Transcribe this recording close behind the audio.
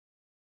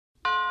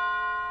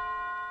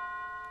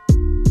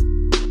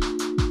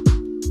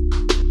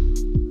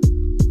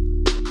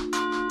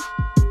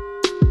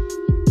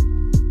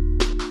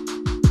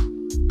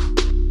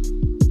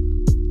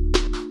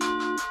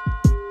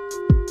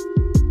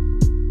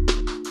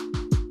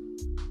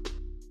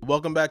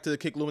Welcome back to the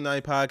Kick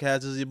Illuminati podcast.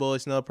 This is your boy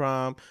Snell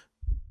Prime.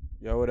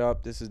 Yo, what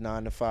up? This is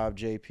 9 to 5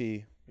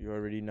 JP. You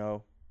already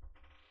know.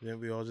 Didn't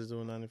we all just do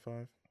a 9 to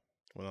 5?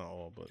 Well, not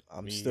all, but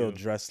I'm me, still you.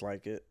 dressed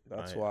like it.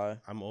 That's why.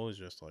 I'm always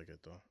dressed like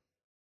it, though.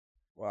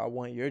 Well, I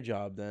want your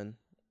job then.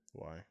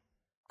 Why?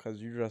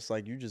 Because you dress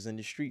like you just in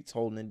the streets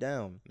holding it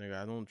down.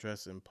 Nigga, I don't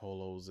dress in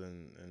polos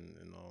and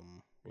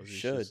You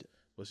should.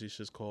 What's these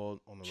shits called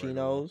on the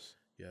Chinos?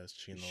 Yes,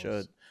 chinos. You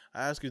should.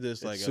 I ask you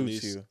this It like at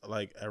suits least you.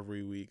 like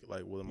every week.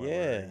 Like, what am I Yeah.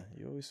 wearing?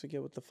 You always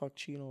forget what the fuck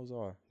chinos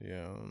are.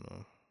 Yeah, I don't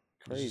know.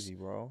 Crazy,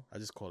 bro. I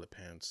just call it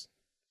pants,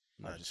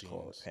 not I just jeans.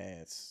 call it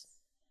pants.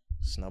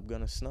 Snub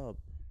gonna snub.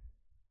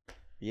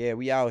 Yeah,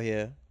 we out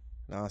here.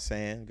 Know what I'm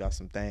saying? Got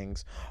some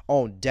things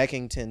on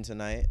Deckington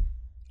tonight.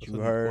 What's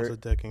a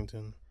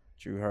Deckington?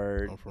 You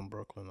heard. I'm from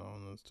Brooklyn. I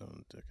don't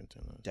understand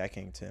Deckington.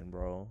 Deckington,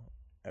 bro.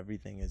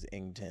 Everything is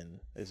Ington.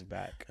 It's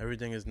back.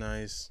 Everything is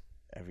nice.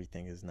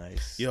 Everything is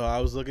nice. Yo,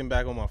 I was looking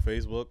back on my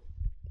Facebook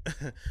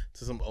to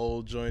some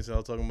old joints I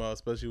was talking about,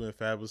 especially when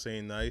Fab was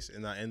saying nice,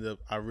 and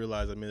I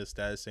realized I made a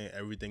status saying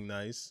everything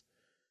nice,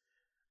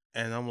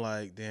 and I'm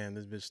like, damn,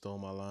 this bitch stole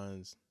my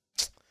lines.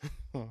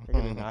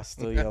 Nigga did not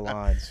steal your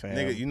lines, fam.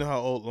 Nigga, you know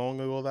how long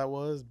ago that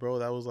was, bro?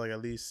 That was like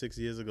at least 6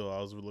 years ago. I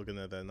was looking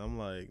at that, and I'm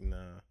like,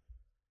 nah,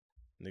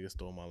 nigga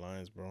stole my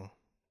lines, bro.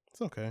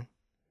 It's okay.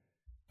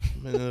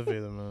 I'm an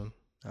innovator, man.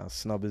 Now,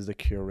 Snub is the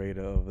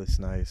curator of It's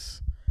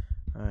Nice.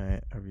 All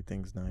right,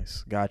 everything's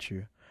nice. Got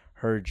you.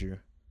 Heard you.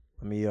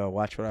 Let me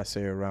watch what I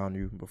say around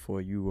you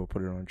before you will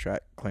put it on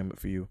track. Claim it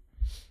for you.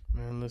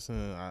 Man,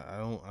 listen, I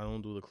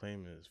don't do the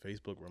claiming.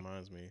 Facebook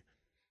reminds me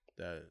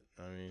that,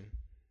 I mean,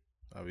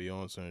 I be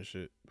on certain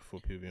shit before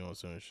people be on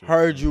certain shit.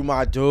 Heard you,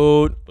 my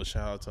dude. But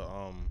shout out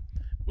to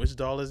which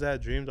doll is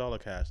that? Dream Doll or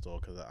Cash Doll?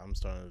 Because I'm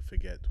starting to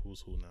forget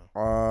who's who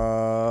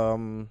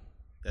now.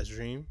 That's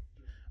Dream.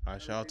 All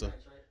right, shout out to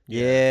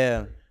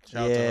yeah.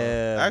 Shout out to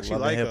her. I actually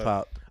like hip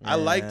hop. her. I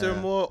liked her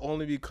more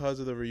only because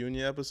of the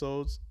reunion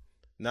episodes,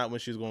 not when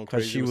she was going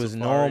crazy. Because she was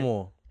Safari.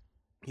 normal.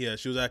 Yeah,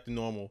 she was acting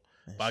normal.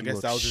 And but I guess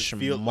that was just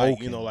feel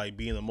like, like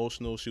being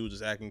emotional. She was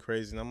just acting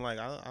crazy, and I'm like,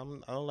 I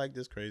don't like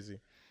this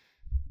crazy.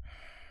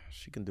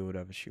 She can do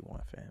whatever she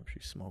wants, fam.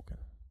 She's smoking.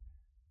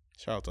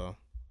 Shout out to her.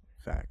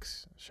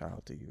 Facts. Shout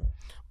out to you.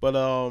 But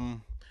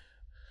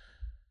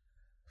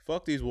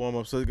fuck these warm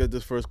ups. Let's get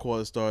this first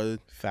quarter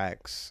started.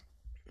 Facts.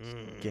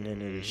 Getting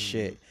into the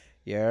shit.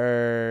 You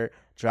heard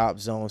drop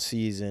zone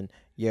season.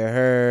 You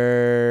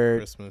heard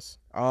Christmas.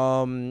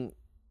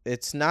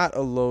 It's not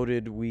a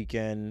loaded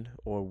weekend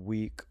or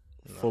week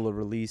full of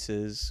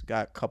releases.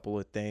 Got a couple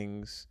of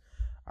things.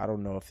 I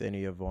don't know if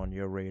any of on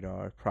your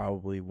radar.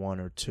 Probably one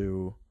or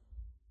two.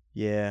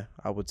 Yeah,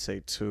 I would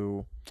say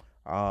two.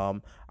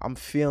 I'm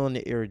feeling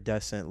the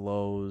iridescent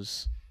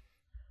lows.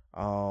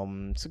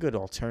 It's a good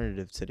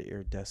alternative to the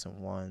iridescent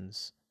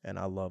ones, and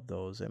I love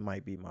those. It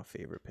might be my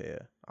favorite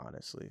pair,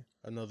 honestly.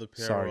 Another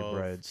pair Sorry, of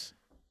breads.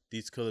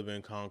 These could have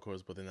been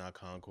Concords, but they're not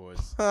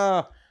Concords.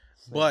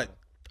 But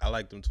I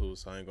like them too,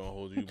 so I ain't gonna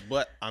hold you.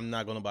 But I'm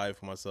not gonna buy it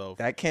for myself.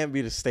 That can't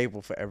be the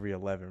staple for every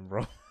 11,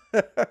 bro.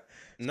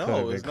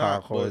 No, it's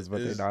not. Concords,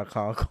 but they're not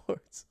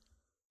Concords.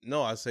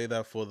 No, I say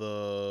that for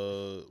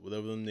the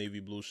whatever the navy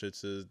blue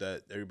shits is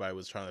that everybody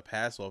was trying to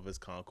pass off as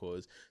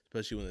Concords,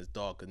 especially when it's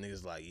dark. Cause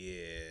niggas like,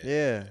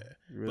 yeah,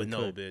 really but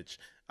no, bitch,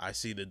 I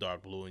see the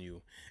dark blue in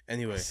you.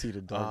 Anyway, I see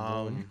the dark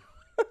blue in you.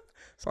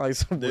 It's like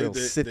some real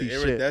city shit.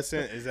 The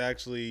iridescent is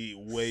actually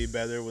way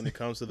better when it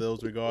comes to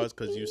those regards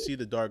because you see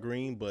the dark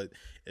green, but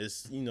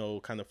it's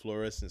kind of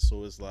fluorescent,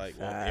 so it's like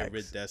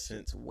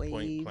iridescent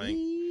point blank.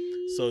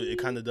 So it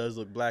kind of does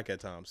look black at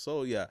times.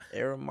 So yeah,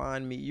 it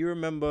remind me. You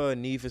remember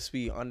Need for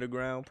Speed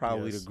Underground?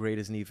 Probably the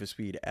greatest Need for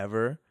Speed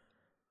ever.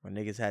 When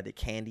niggas had the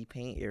candy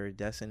paint,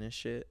 iridescent and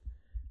shit.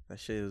 That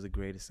shit was the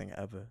greatest thing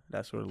ever.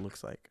 That's what it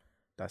looks like.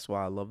 That's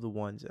why I love the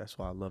ones. That's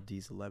why I love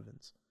these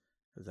 11s.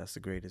 Because that's the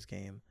greatest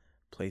game.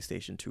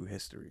 PlayStation 2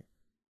 history.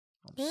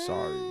 I'm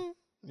sorry.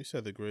 You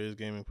said the greatest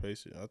game in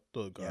PlayStation. I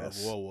thought God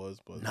of War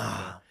was, but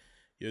nah.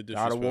 You're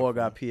God of War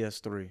got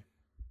PS3.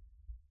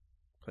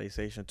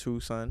 PlayStation 2,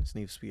 son. It's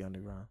Need for Speed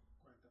Underground.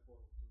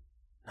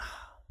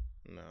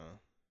 Nah.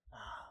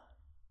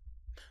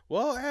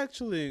 Well,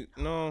 actually,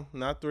 no,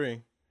 not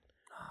 3.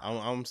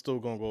 I'm still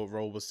gonna go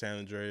roll with San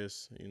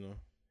Andreas.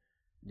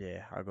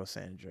 Yeah, I'll go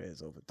San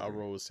Andreas over 3. I'll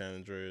roll with San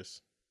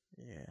Andreas.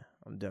 Yeah,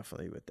 I'm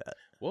definitely with that.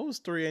 What was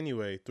 3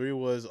 anyway? 3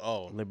 was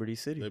Liberty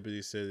City.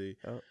 Liberty City.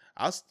 Oh.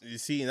 You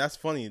see, and that's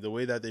funny the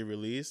way that they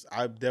released.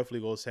 I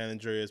definitely go San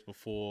Andreas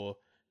before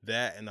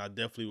that, and I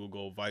definitely will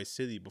go Vice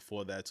City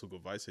before that too.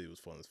 Because Vice City was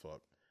fun as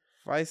fuck.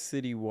 Vice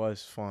City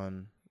was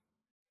fun.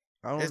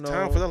 I don't know. It's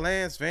time for the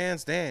Lance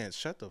Vance dance.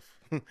 Shut the.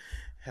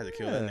 Had to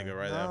kill that nigga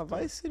right after.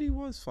 Vice City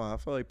was fun. I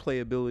felt like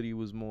playability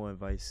was more in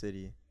Vice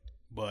City.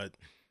 But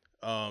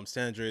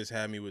San Andreas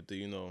had me with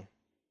the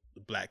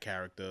the black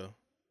character.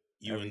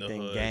 You Everything in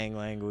the hood. Gang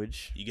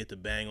language. You get to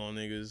bang on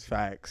niggas.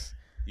 Facts.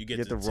 You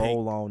get to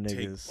roll on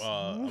niggas.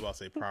 I'm about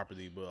to say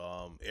property,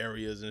 but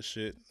areas and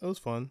shit. It was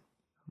fun.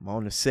 I'm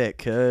on the set,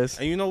 cuz.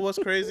 And you know what's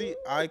crazy?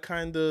 I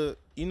kind of,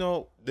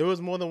 there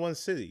was more than one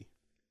city.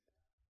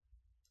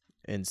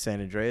 in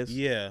San Andreas?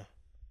 Yeah,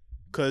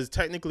 because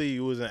technically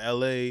you was in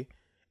L.A.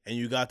 and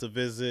you got to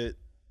visit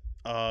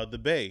the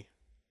Bay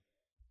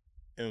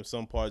in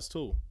some parts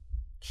too.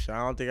 I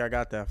don't think I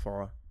got that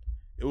far.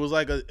 It was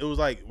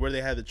like where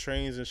they had the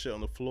trains and shit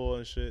on the floor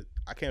and shit.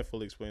 I can't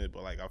fully explain it,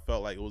 but like I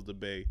felt like it was the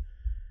Bay.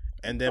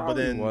 And then,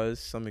 Probably but then was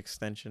some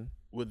extension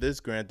with this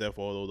Grand Theft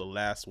Auto, the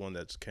last one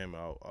that just came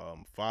out,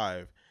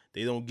 5,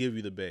 they don't give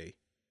you the Bay.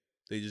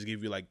 They just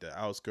give you like the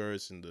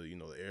outskirts and the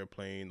the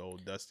airplane,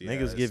 old dusty.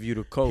 Niggas give you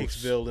the coast,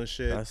 Hicksville and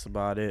shit. That's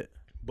about it.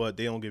 But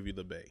they don't give you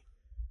the Bay.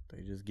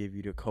 They just give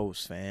you the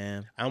coast,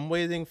 fam. I'm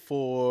waiting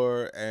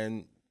for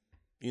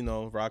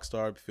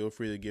Rockstar, feel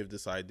free to give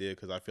this idea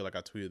because I feel like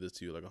I tweeted this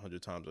to you like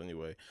 100 times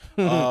anyway.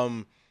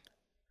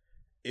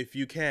 If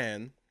you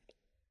can,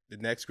 the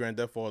next Grand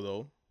Theft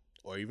Auto,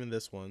 or even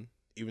this one,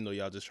 even though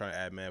y'all just trying to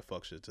add mad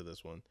fuck shit to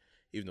this one,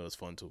 even though it's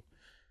fun too.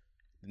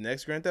 The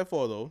next Grand Theft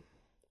Auto,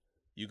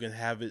 you can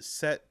have it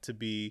set to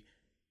be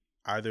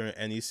either in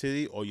any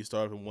city or you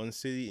start in one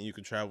city and you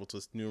can travel to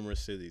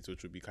numerous cities,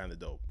 which would be kind of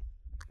dope.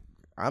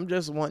 I'm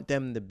just want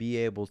them to be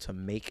able to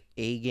make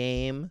a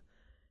game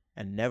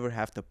and never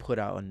have to put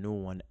out a new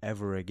one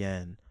ever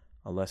again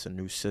unless a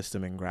new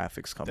system and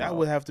graphics come out. That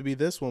would have to be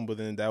this one, but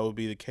then that would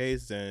be the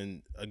case.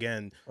 Then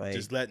again, like,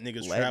 just let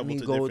niggas travel to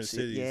different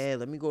cities. Yeah,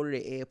 let me go to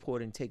the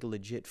airport and take a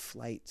legit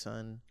flight,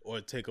 son. Or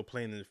take a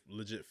plane and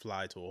legit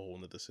fly to a whole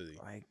nother city.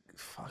 Like,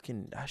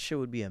 fucking, that shit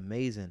would be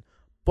amazing.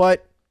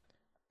 But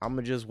I'm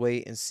going to just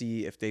wait and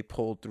see if they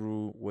pull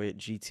through with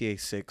GTA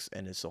 6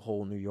 and it's a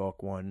whole New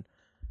York one.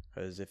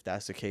 Because if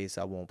that's the case,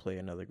 I won't play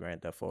another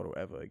Grand Theft Auto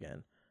ever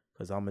again.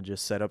 Because I'm going to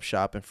just set up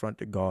shop in front of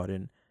the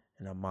garden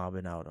and I'm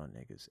mobbing out on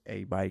niggas.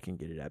 Everybody can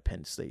get it at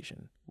Penn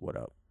Station. What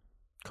up?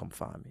 Come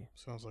find me.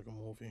 Sounds like a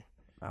movie.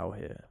 Out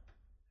here.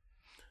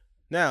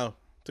 Now,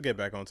 to get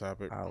back on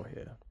topic. Out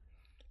here.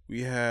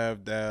 We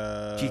have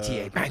the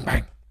GTA bang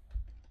bang.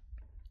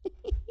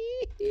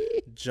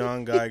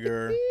 John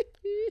Geiger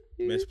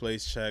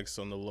misplaced checks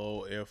on the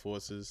low Air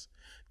Forces.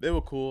 They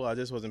were cool. I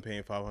just wasn't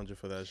paying $500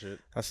 for that shit.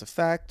 That's a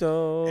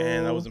facto.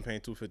 And I wasn't paying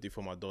 $250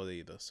 for my daughter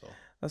either. So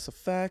that's a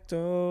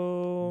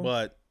facto.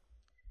 But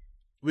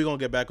we're gonna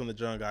get back on the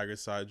John Geiger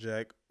side,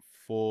 Jack,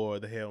 for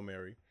the Hail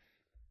Mary.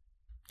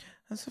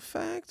 That's a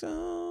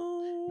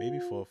facto. Maybe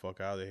for a fuck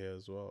out of here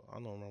as well. I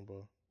don't remember.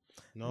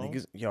 No,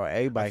 niggas,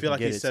 everybody can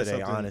get it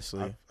today.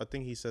 Honestly, I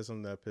think he said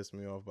something that pissed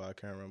me off, but I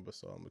can't remember.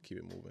 So I'm gonna keep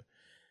it moving.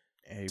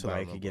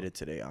 Everybody can get it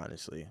today.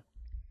 Honestly.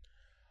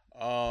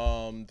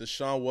 The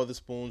Sean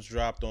Wotherspoons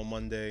dropped on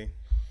Monday.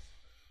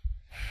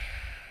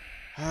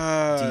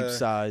 Deep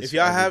size. If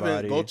y'all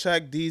haven't, go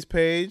check D's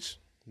page.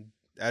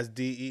 That's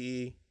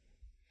DEEA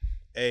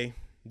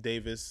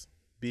Davis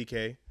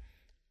BK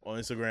on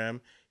Instagram.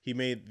 He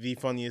made the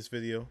funniest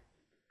video.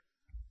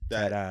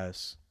 That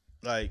ass.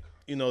 Like,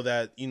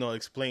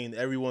 explained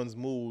everyone's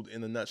mood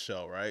in a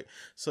nutshell, right?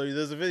 So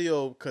there's a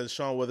video because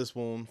Sean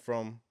Wotherspoon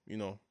from,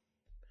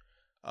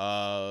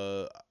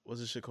 what's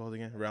this shit called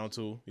again? Round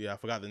 2. Yeah, I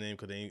forgot the name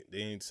because they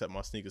ain't set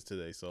my sneakers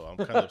today, so I'm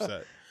kind of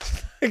upset.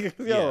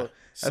 Yo,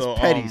 that's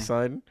petty,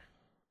 son.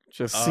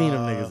 Just seen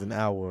them niggas an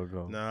hour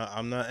ago. Nah,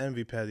 I'm not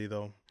envy petty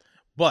though.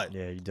 But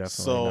yeah, you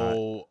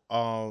definitely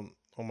not.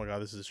 Oh my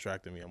god, this is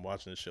distracting me. I'm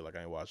watching this shit like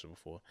I ain't watched it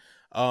before.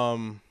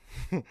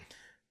 What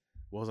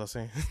was I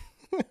saying?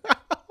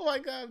 Oh my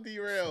god, I'm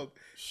derailed.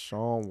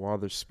 Sean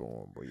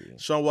Wotherspoon, boy.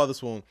 Sean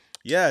Wotherspoon.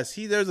 Yes,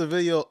 there's a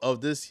video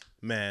of this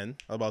man.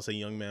 I was about to say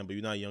young man, but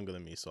you're not younger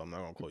than me, so I'm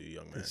not gonna call you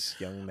young man. This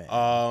young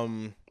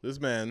man. This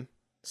man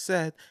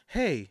said,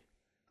 "Hey,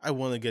 I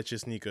want to get your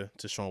sneaker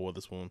to Sean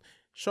Wotherspoon."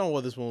 Sean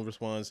Wotherspoon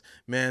responds,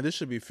 "Man, this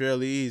should be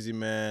fairly easy,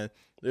 man.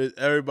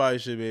 Everybody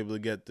should be able to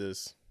get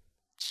this."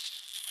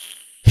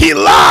 He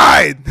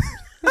lied.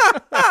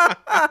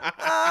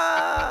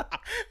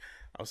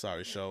 I'm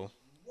sorry, Show.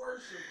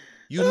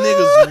 You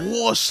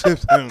niggas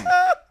worshipped him.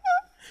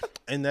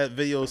 And that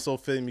video is so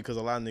fitting because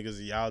a lot of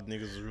niggas, y'all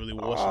niggas is really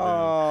worshiping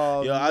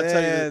him. Yo, I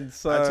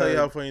tell you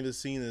how funny the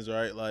scene is,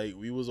 right? Like,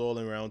 we was all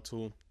in round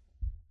 2,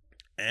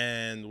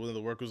 and one of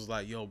the workers was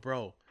like, "Yo,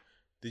 bro,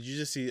 did you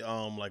just see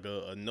like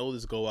a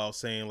notice go out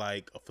saying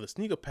like for the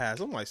sneaker pass?"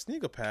 I'm like,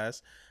 "Sneaker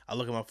pass?" I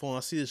look at my phone,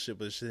 I see this shit,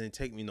 but this shit didn't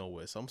take me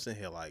nowhere. So I'm sitting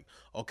here like,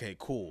 okay,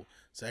 cool.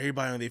 So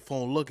everybody on their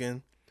phone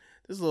looking.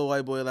 This little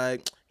white boy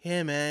like,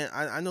 "Yeah, man,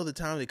 I know the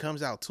time it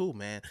comes out too,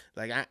 man.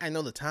 Like, I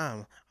know the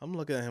time." I'm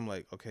looking at him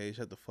like, okay,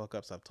 shut the fuck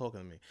up, stop talking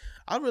to me.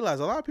 I realize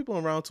a lot of people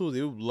in round 2,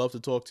 they would love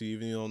to talk to you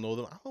even if you don't know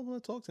them. I don't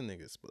want to talk to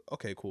niggas, but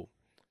okay, cool.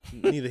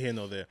 Neither here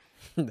nor there.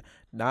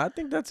 Nah, I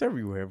think that's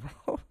everywhere,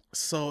 bro.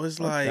 So it's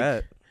like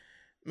that.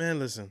 Man,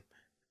 listen.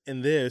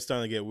 And there it's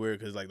starting to get weird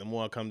because like the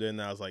more I come there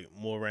now, it's like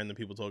more random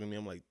people talking to me.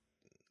 I'm like,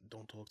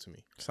 don't talk to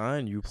me.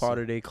 Son, you part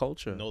of their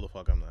culture. No, the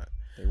fuck I'm not.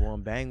 They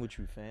want to bang with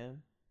you,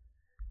 fam.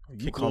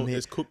 You come here.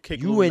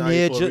 You in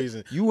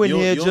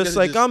here just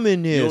like I'm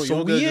in here.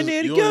 So we in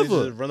here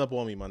together. Just run up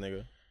on me, my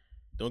nigga.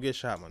 Don't get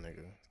shot, my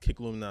nigga. Kick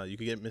Illuminati. You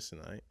could get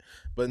missing, all right?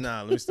 But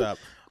nah, let me stop.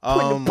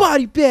 Put in the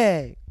body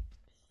bag.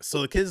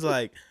 So the kid's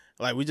like,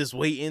 Like, we just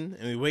waiting,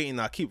 and we waiting.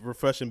 I keep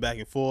refreshing back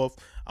and forth.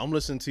 I'm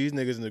listening to these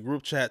niggas in the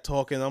group chat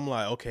talking. I'm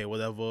like, okay,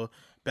 whatever.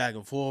 Back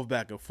and forth,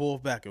 back and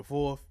forth, back and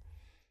forth.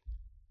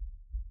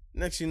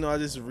 Next, you know,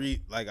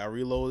 I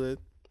reloaded.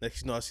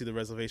 Next, you know, I see the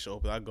reservation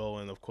open. I go,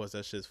 and of course,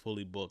 that shit's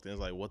fully booked. And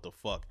it's like, what the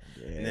fuck?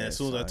 Yeah, and then as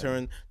soon as I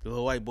turn, the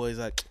little white boy's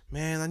like,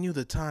 man, I knew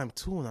the time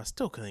too, and I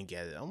still couldn't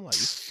get it. I'm like,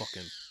 you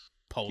fucking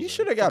poser. You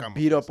should have got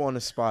beat up on the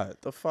spot.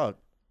 The fuck?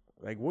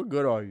 Like, what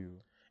good are you?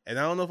 And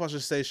I don't know if I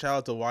should say shout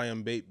out to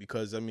YM Bait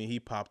because, I mean, he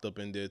popped up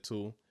in there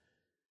too.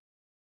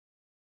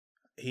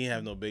 He didn't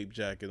have no babe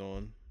jacket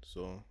on,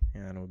 so.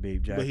 Yeah, no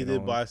babe jacket on. But he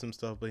did buy some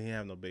stuff, but he didn't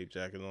have no babe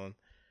jacket on.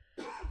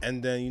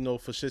 And then, you know,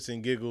 for shits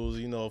and giggles,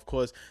 you know, of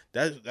course,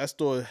 that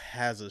store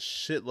has a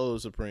shitload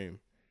of Supreme.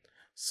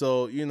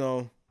 So, you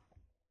know,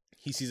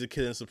 he sees a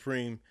kid in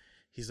Supreme.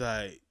 He's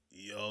like,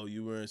 yo,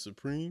 you wearing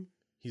Supreme?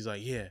 He's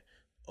like, yeah.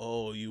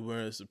 Oh, you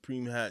wearing a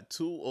Supreme hat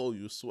too? Oh,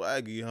 you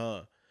swaggy,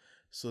 huh?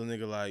 So the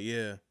nigga like,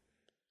 yeah.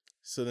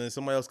 So then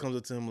somebody else comes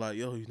up to him like,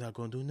 yo, you not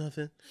going to do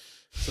nothing?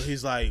 So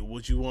he's like,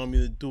 what you want me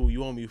to do? You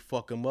want me to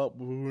fuck him up?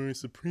 We're wearing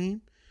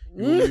Supreme?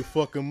 You want me to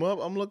fuck him up?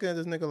 I'm looking at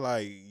this nigga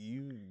like,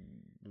 you...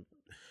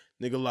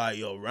 Nigga like,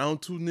 yo,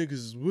 round 2 niggas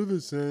is with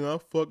us, and I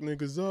fuck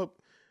niggas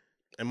up.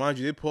 And mind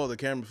you, they pulled the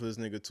camera for this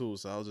nigga too,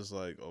 so I was just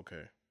like,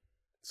 okay.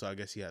 So I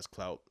guess he has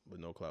clout, but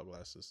no clout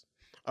glasses.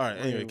 All right,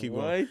 anyway, keep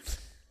going.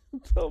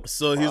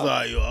 So he's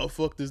like, yo, I'll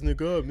fuck this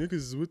nigga up. Niggas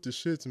is with the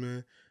shits,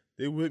 man.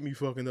 They with me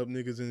fucking up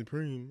niggas in the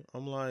Preem.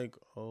 I'm like,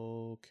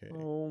 okay.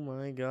 Oh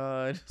my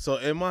God. So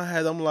in my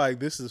head, I'm like,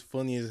 this is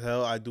funny as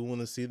hell. I do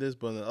want to see this,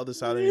 but on the other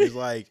side of me is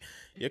like,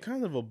 you're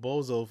kind of a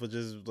bozo for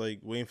just like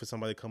waiting for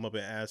somebody to come up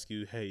and ask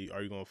you, hey,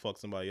 are you gonna fuck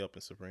somebody up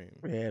in Supreme?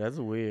 Yeah, that's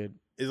weird.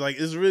 It's like,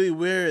 it's really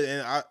weird,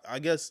 and I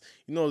guess,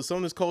 you know, some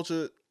of this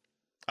culture,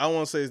 I don't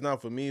want to say it's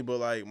not for me, but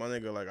like, my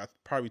nigga, like, I'm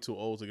probably too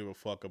old to give a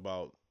fuck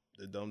about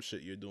the dumb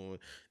shit you're doing.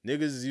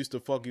 Niggas used to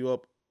fuck you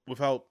up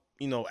without,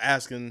 you know,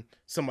 asking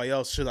somebody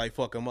else, should I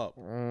fuck him up?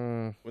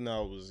 When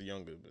I was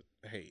younger, but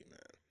hey, man.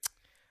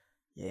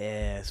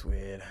 Yeah, it's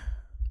weird.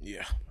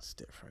 Yeah. It's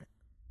different.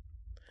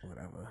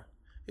 Whatever.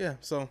 Yeah,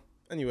 so,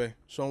 anyway,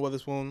 Sean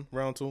Wotherspoon,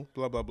 round 2,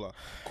 blah, blah, blah.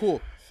 Cool.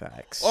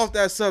 Facts. Off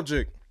that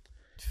subject.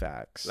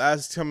 Facts.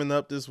 Last coming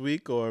up this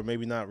week, or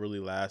maybe not really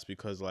last,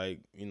 because, like,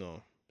 you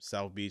know,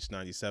 South Beach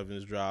 97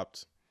 is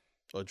dropped,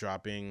 or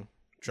dropping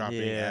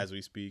as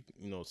we speak,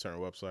 you know, certain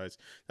websites.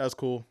 That's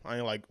cool. I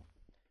ain't like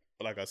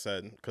I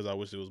said, because I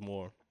wish there was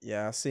more.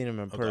 Yeah, I seen him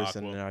in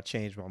person, and I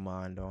changed my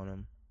mind on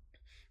him.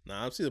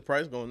 Nah, I see the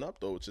price going up,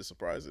 though, which is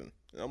surprising.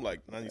 And I'm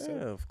like, 97?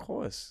 Yeah, of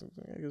course.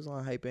 It was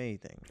on hype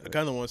anything. I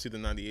kind of want to see the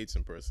 98s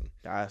in person.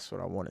 That's what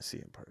I want to see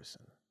in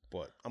person.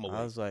 But I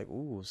was like,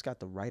 ooh, it's got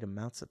the right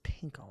amounts of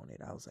pink on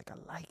it. I was like, I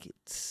like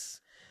it.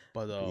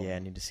 But yeah, I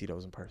need to see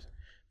those in person.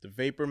 The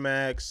Vapor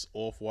Max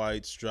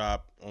Off-Whites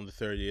drop on the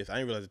 30th. I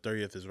didn't realize the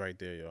 30th is right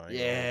there, yo.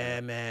 Yeah,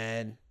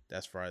 man.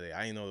 That's Friday.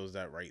 I didn't know it was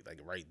that right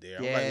there.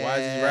 I'm like, why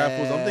is these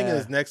raffles? I'm thinking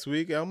it's next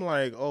week. I'm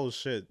like, oh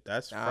shit,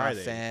 that's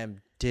Friday.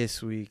 Fam,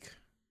 this week.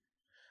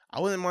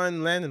 I wouldn't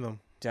mind landing them.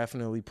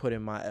 Definitely put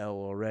in my L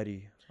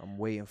already. I'm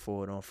waiting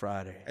for it on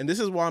Friday. And this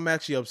is why I'm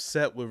actually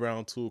upset with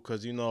round 2,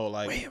 because, you know,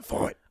 like, waiting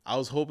for it. I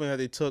was hoping that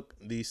they took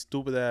these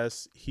stupid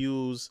ass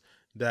hues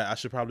that I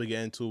should probably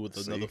get into with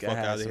another fuck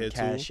out of here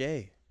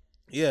too.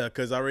 Yeah,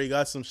 because I already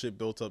got some shit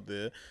built up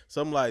there.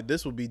 So I'm like,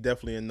 this would be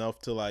definitely enough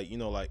to, like, you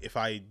know, like, if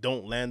I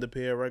don't land a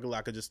pair regular,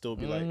 I could just still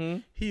be like,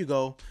 here you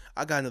go.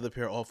 I got another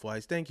pair of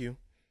Off-Whites. Thank you.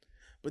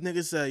 But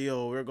niggas say,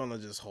 yo, we're going to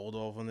just hold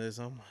off on this.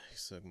 I'm like,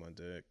 suck my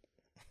dick.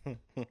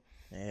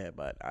 Yeah,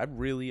 but I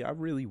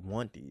really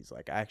want these.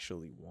 Like, I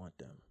actually want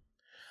them.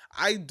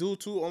 I do,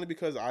 too, only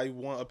because I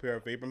want a pair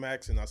of Vapor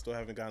Max, and I still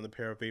haven't gotten a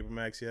pair of Vapor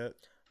Max yet.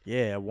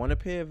 Yeah, I want a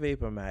pair of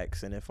Vapor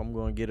Max, and if I'm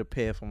going to get a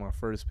pair for my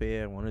first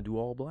pair, I want to do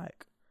all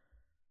black.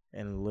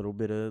 And a little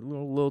bit of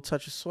little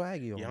touch of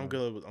swaggy on. Yeah, I'm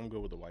good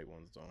with the white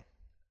ones though.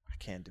 I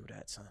can't do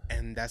that, son.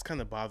 And that's kind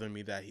of bothering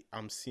me that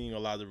I'm seeing a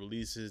lot of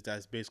releases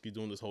that's basically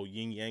doing this whole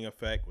yin yang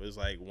effect, where it's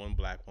like one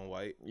black, one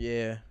white.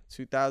 Yeah,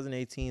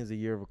 2018 is the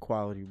year of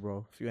equality,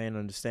 bro. If you ain't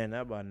understand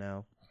that by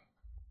now,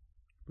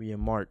 we in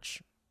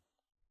March.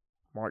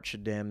 March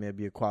should damn near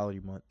be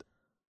equality month.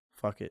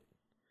 Fuck it.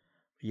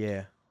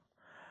 Yeah,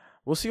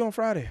 we'll see you on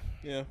Friday.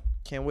 Yeah.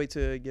 Can't wait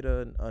to get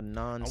a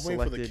non-selected I'm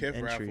waiting for the Kith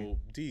entry. raffle.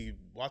 D,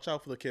 watch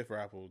out for the Kith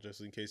raffle just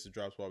in case it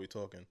drops while we're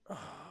talking. Oh,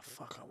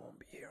 fuck, I won't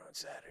be here on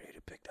Saturday to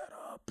pick that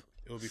up.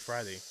 It will be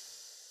Friday.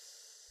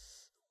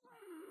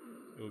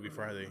 It will be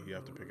Friday. You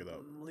have to pick it up.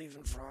 I'm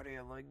leaving Friday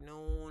at like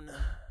noon.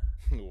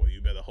 Well, you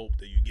better hope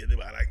that you get it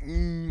by like,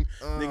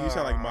 nigga, you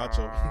sound like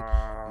Macho.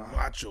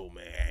 Macho,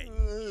 man.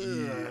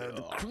 Yeah.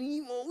 The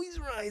cream always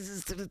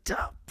rises to the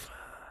top.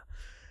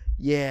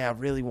 Yeah, I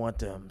really want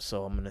them,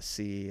 so I'm going to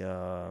see...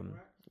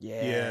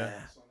 Yeah.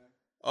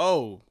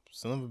 Oh,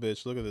 son of a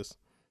bitch. Look at this.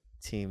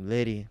 Team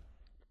Liddy.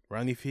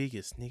 Ronnie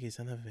Figus, sneaky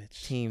son of a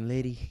bitch. Team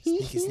Liddy.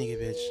 Sneaky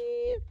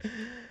bitch.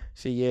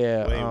 So,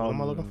 yeah. Wait, what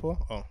am I looking for?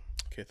 Oh,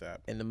 Kith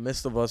app. In the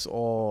midst of us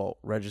all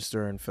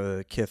registering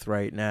for Kith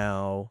right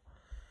now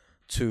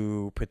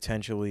to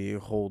potentially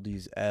hold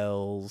these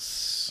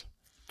L's,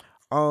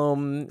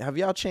 Have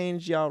y'all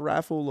changed y'all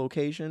raffle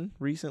location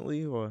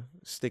recently, or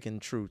sticking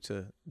true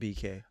to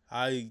BK?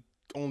 I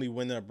only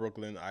went at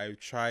Brooklyn. I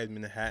tried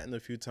Manhattan a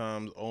few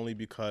times only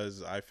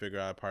because I figure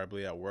I'm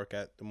probably at work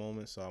at the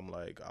moment. So I'm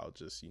like, I'll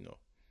just,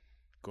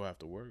 go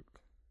after work.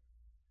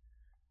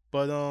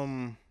 But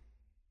damn,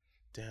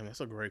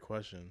 that's a great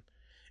question.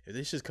 If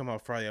this just come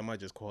out Friday, I might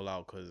just call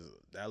out because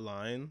that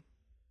line,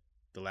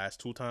 the last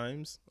 2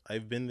 times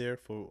I've been there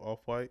for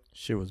Off-White,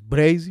 shit was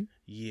brazy.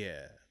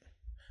 Yeah,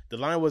 the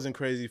line wasn't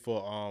crazy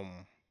for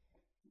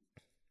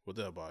what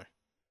did I buy?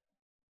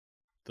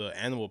 The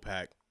animal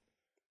pack.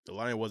 The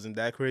line wasn't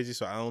that crazy,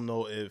 so I don't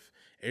know if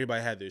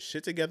everybody had their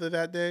shit together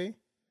that day,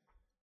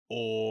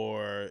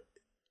 or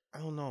I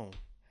don't know.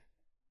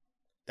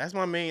 That's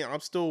my main. I'm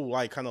still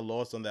like kind of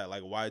lost on that,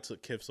 like why it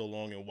took Kif so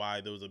long and why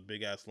there was a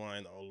big ass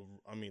line.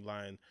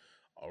 Line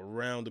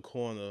around the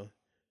corner.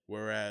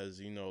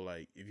 Whereas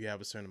like if you have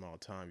a certain amount of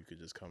time, you could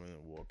just come in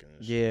and walk in.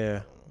 And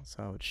yeah, that's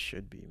how it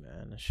should be,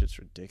 man. That shit's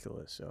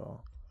ridiculous,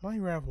 yo. Money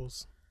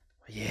raffles.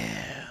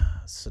 Yeah,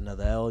 it's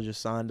another L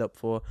just signed up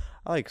for.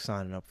 I like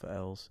signing up for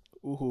L's.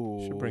 Ooh,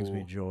 shit brings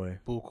me joy.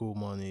 Buku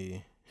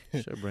money.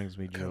 Shit brings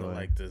me joy. Kind of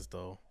like this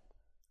though.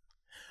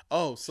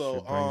 Oh,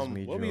 so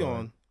what we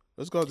on?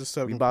 Let's go to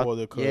second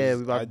quarter. Yeah,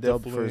 we about to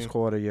dub first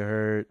quarter. You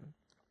heard.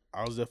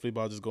 I was definitely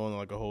about just going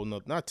like a whole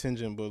nother, not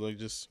tangent, but like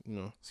just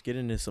Let's get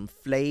into some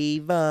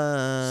flavor.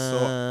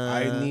 So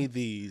I need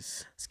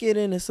these. Let's get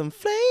into some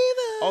flavor.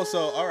 Also,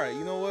 all right,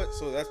 you know what?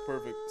 So that's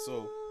perfect.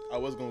 So I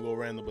was gonna go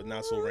random, but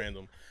not so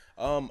random.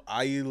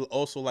 I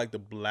also like the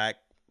black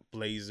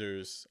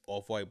blazers,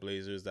 Off-White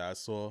blazers that I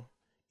saw,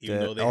 even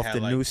though they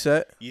had the new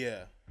set.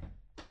 Yeah.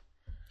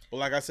 But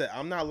like I said,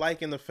 I'm not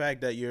liking the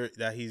fact that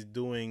he's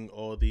doing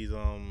all these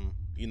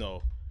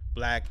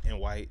black and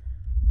white.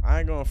 I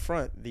ain't gonna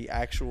front the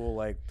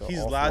actual he's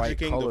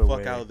logicking the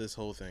fuck out of this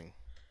whole thing.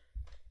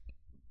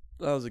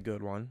 That was a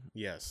good one.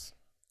 Yes.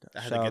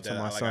 Shout out to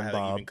my son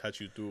Bob. To even cut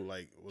you through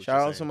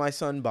shout out to my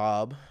son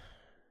Bob.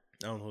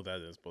 I don't know who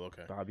that is, but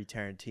okay. Bobby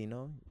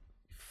Tarantino,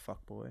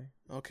 fuck boy.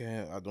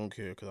 Okay, I don't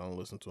care because I don't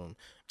listen to him.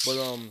 But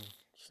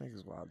this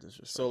nigga's wild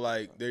disrespect. So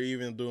they're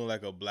even doing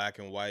like a black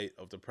and white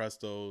of the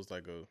Prestos,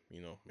 like a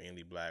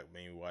mainly black,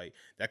 mainly white.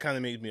 That kind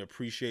of made me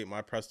appreciate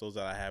my Prestos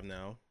that I have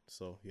now.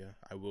 So yeah,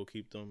 I will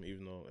keep them,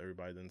 even though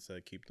everybody didn't say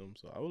keep them.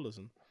 So I will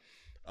listen.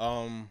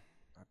 I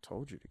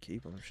told you to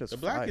keep them. The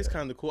black is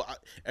kind of cool.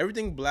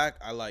 Everything black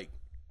I like.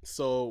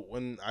 So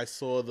when I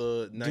saw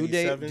the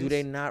 97s, do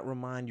they not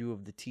remind you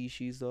of the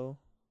T-Shees though?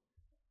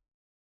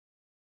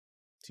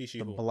 T-Sheet,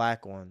 the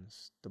black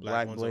ones, the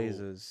black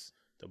blazers.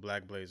 The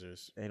black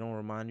blazers. They don't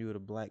remind you of the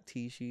black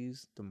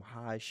T-Shees, them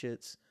high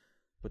shits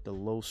with the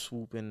low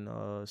swooping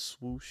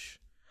swoosh.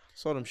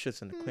 Saw them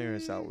shits in the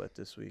clearance outlet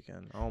this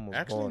weekend. I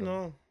almost bought them.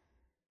 No.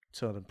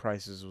 Till the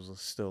prices was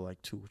still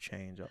like $2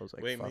 change. I was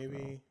like, wait, fuck maybe.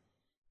 No.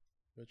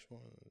 Which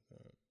one is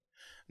that?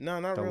 No,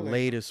 not the really. The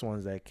latest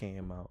ones that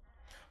came out.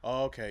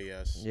 Oh, okay,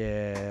 yes.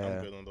 Yeah.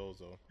 I'm good on those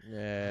though.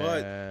 Yeah.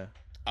 But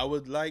I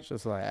would like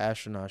just like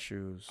astronaut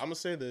shoes. I'm gonna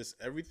say this: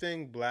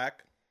 everything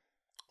black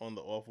on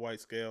the Off-White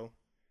scale,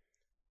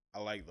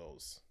 I like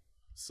those.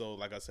 So,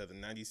 like I said, the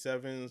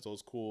 97s,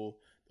 those cool.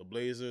 The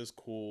blazers,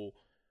 cool.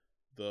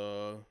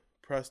 The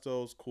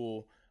Prestos,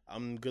 cool.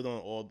 I'm good on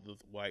all the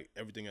white.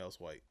 Everything else,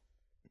 white.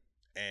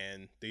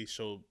 And they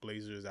showed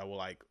blazers that were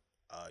like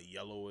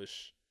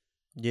yellowish.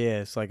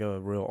 Yeah, it's like a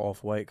real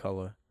off-white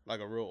color. Like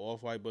a real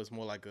off-white, but it's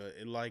more like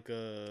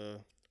a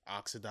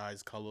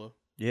oxidized color.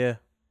 Yeah.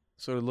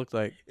 So it looked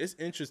like. It's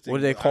interesting. What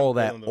do they call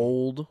that?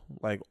 Old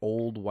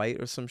white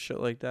or some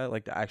shit like that?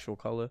 Like the actual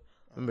color?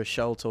 Remember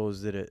Shell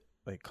Toes did it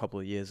like a couple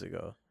of years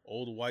ago.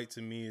 Old white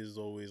to me is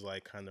always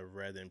like kind of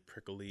red and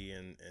prickly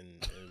and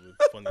with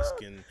funny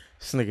skin.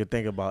 This nigga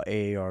think about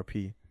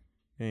AARP.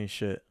 Ain't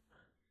shit.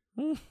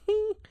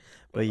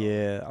 But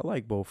yeah, I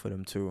like both of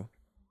them too.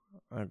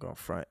 I ain't gonna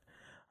front.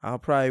 I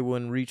probably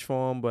wouldn't reach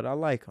for them, but I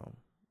like them.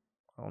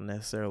 I don't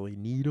necessarily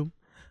need them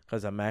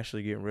because I'm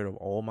actually getting rid of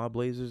all my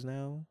blazers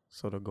now.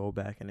 So to go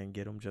back and then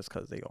get them just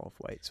because they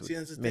off-white. So see,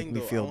 that's the thing,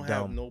 though. I don't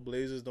have no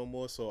blazers no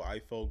more, so I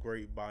felt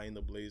great buying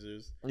the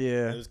blazers.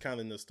 Yeah. And it was kind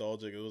of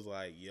nostalgic. It was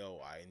like,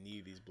 yo, I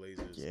need these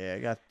blazers. Yeah, I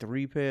got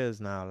 3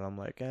 pairs now, and I'm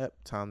like,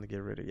 time to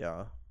get rid of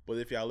y'all. But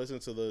if y'all listen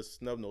to the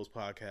Snub Nose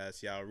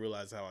podcast, y'all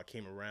realize how I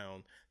came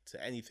around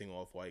to anything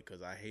off-white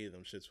because I hated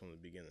them shits from the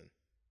beginning.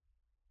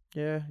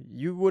 Yeah,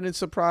 you wouldn't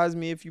surprise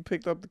me if you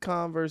picked up the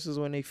Converses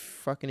when they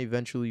fucking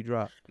eventually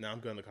drop. Nah,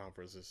 I'm good on the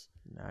Converses.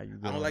 Nah, you.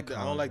 I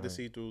don't like the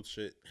see-through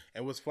shit.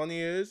 And what's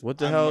funny is, what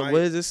the hell? What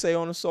does it say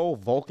on the sole?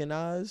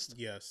 Vulcanized.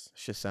 Yes.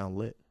 Should sound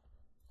lit.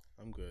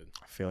 I'm good.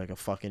 I feel like a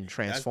fucking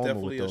transformer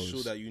with those. That's definitely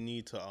a shoe that you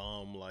need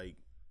to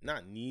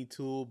not need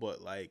to, but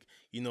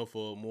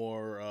for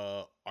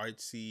more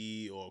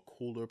artsy or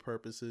cooler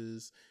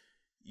purposes.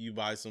 You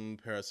buy some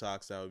pair of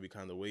socks that would be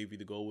kind of wavy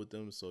to go with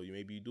them. So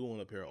maybe you do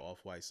want a pair of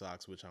off-white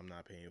socks, which I'm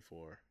not paying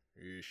for.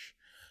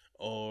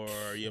 Or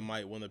you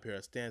might want a pair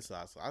of Stan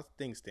socks. I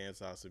think Stan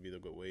socks would be the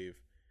good wave.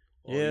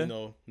 Or, you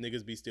know,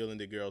 niggas be stealing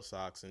their girl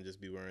socks and just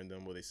be wearing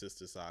them, or their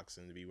sister socks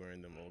and be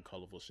wearing them on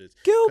colorful shits.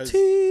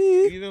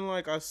 Guilty. Even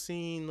like I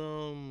seen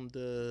what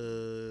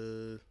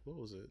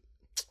was it?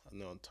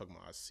 No, I'm talking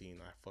about I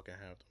fucking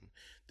have them.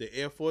 The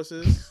Air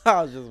Forces.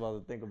 I was just about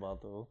to think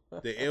about those.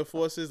 The Air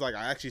Forces, like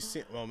I actually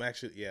seen. Well,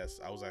 yes,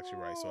 I was actually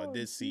right. So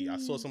I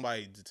saw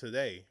somebody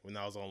today when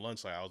I was on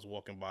lunch. Like I was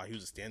walking by, he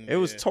was just standing. It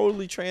was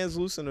totally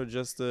translucent, or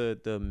just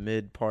the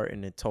mid part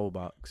in the toe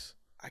box.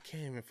 I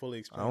can't even fully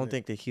explain. I don't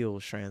think the heel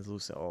was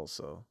translucent.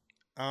 Also,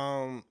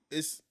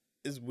 it's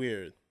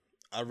weird.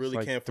 I really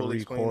like can't fully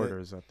explain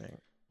 3/4, I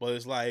think. But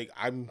it's like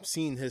I'm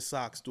seeing his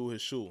socks through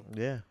his shoe.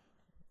 Yeah.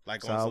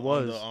 Like on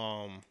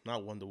the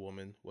not Wonder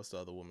Woman. What's the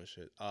other woman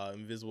shit?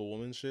 Invisible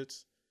Woman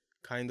shits,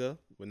 kinda,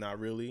 but not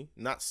really.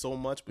 Not so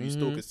much, but you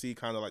still could see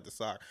kind of like the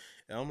sock.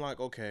 And I'm like,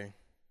 okay,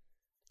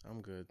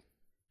 I'm good.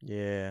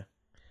 Yeah,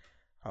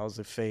 I was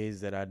a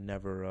phase that I'd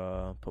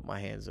never put my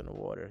hands in the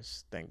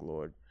waters. Thank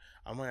Lord.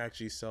 I might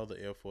actually sell the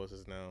Air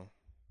Forces now.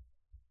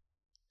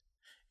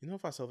 You know,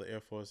 if I sell the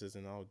Air Forces,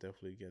 then I'll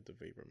definitely get the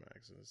Vapor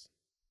Maxes.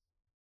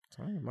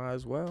 I might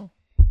as well.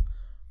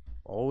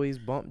 Always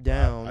bump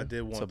down I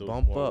did want to those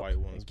bump more up white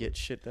ones, and get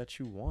shit that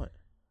you want.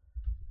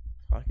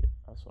 Fuck it.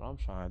 That's what I'm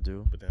trying to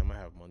do. But then I might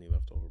have money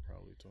left over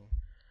probably too.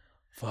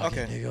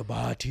 Fucking nigga,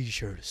 buy a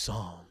t-shirt or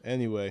something.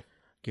 Anyway.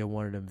 Get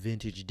one of them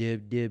vintage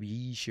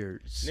WWE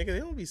shirts. Nigga, they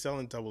don't be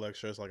selling double X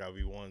shirts like I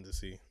be wanting to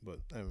see. But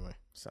anyway.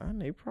 Son,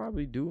 they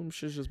probably do. Them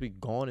shits just be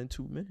gone in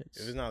 2 minutes.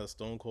 If it's not a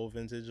Stone Cold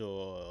vintage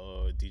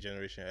or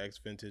D-Generation X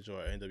vintage or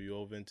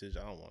NWO vintage,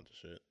 I don't want the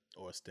shit.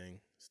 Or Sting.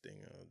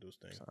 Do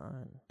Sting.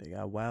 Son, they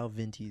got wild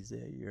Vinties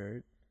there, you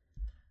heard?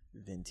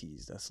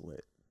 Vinties, that's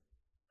lit.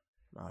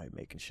 I ain't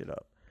making shit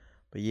up.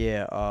 But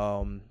yeah,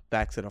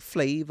 back to the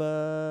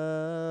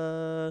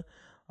flavor.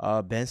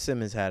 Ben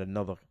Simmons had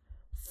another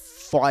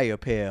fire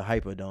pair of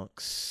hyper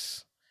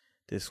dunks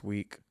this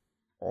week,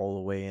 all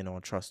the way in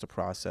on Trust the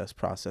Process.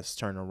 Process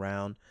turn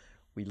around.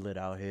 We lit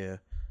out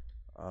here.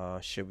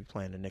 Shit, we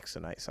playing the Knicks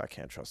tonight, so I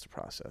can't trust the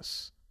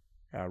process.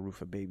 Got a root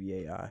for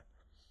baby AI.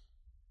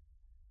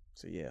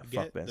 So yeah,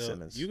 fuck Ben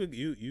Simmons.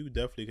 You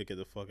definitely could get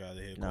the fuck out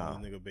of here.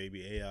 Calling this nigga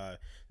baby AI.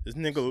 This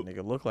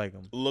nigga look like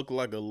him. Look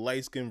like a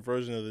light skinned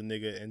version of the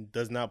nigga and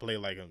does not play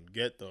like him.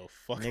 Get the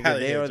fuck nigga, out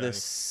of here. They are Johnny. the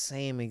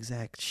same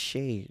exact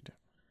shade.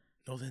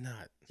 No, they're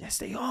not. Yes,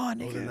 they are, nigga.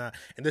 No, they're not.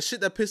 And the shit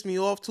that pissed me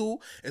off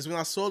too is when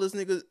I saw this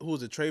nigga, who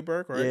was it, Trey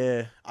Burke, right?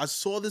 Yeah. I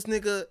saw this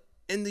nigga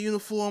in the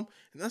uniform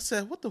and I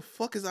said, what the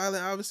fuck is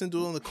Allen Iverson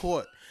doing on the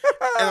court?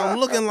 And I'm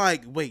looking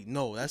like, wait,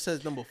 no, that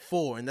says number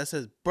 4 and that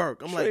says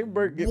Burke. I'm Trey like,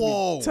 Burke get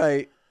whoa. Me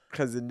tight.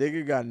 Cause the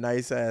nigga got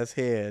nice ass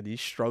hair and he's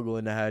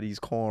struggling to have these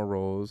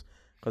cornrows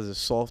cause his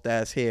soft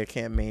ass hair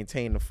can't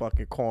maintain the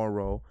fucking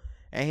cornrow.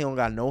 And he don't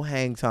got no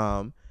hang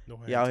time.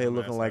 He out here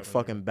looking like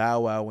fucking Bow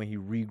Wow when he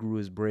regrew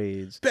his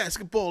braids.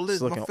 Basketball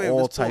is my favorite sport. Looking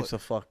all types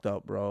of fucked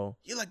up, bro.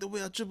 You like the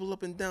way I dribble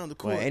up and down the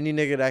court. But any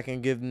nigga that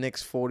can give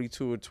Knicks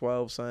 42 or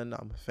 12, son,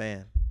 I'm a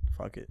fan.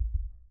 Fuck it.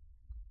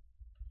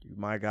 You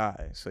my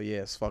guy. So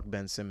yes, fuck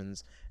Ben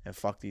Simmons and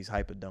fuck these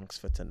hyper dunks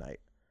for tonight.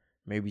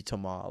 Maybe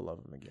tomorrow I'll love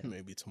him again.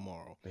 Maybe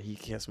tomorrow. But he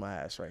kissed my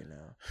ass right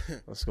now.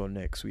 Let's go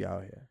Knicks. We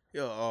out here.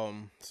 Yo,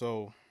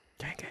 so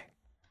gang.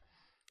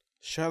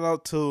 Shout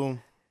out to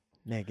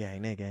Nick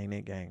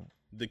gang.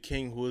 The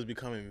king, who is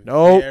becoming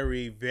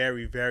very,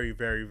 very, very,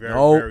 very, very,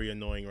 very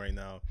annoying right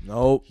now.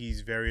 Nope.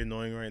 He's very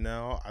annoying right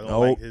now. I don't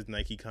like his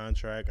Nike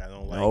contract. I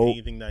don't like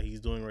anything that he's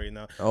doing right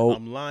now.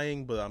 I'm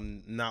lying, but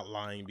I'm not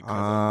lying because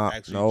I'm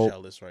actually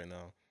jealous right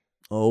now.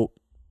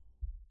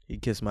 He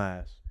kissed my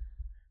ass.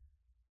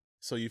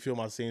 So you feel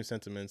my same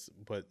sentiments,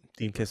 but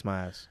deeper. He kissed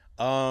my ass.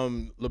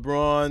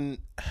 LeBron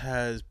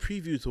has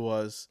previewed to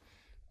us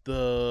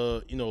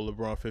the,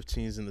 LeBron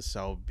 15s in the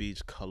South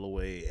Beach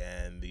colorway,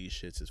 and these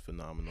shits is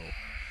phenomenal.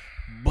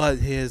 But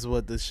here's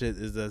what the shit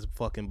is that's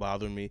fucking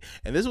bothering me.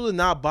 And this would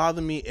not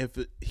bother me if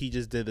he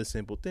just did a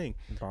simple thing.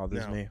 It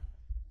bothers me.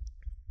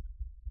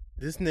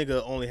 This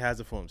nigga only has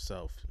it for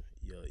himself.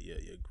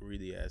 You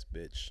greedy ass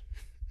bitch.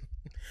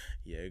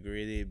 You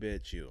greedy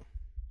bitch, you.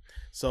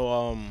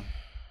 So,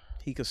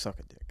 he could suck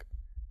a dick.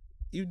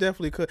 You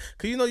definitely could.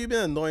 Cause you've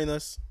been annoying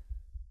us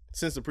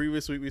since the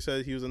previous week. We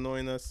said he was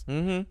annoying us.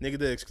 Mm-hmm. Nigga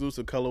did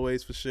exclusive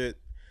colorways for shit.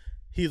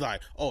 He's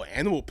like, oh,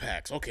 animal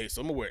packs. Okay,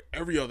 so I'm gonna wear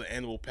every other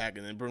animal pack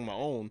and then bring my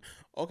own.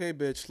 Okay,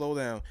 bitch, slow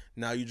down.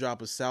 Now you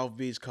drop a South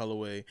Beach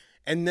colorway,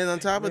 and then on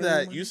top of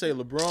that, you say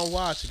LeBron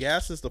watch.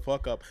 Gas us the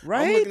fuck up.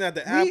 Right? I'm looking at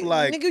the app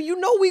like, nigga,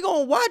 we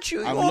gonna watch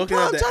you. I'm looking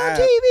at the app.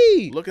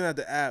 TV. Looking at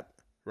the app,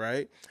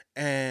 right?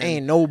 And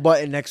ain't no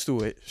button next to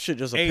it. Shit,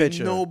 just a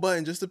picture. Ain't no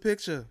button, just a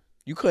picture.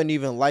 You couldn't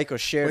even like or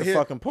share the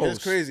fucking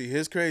post.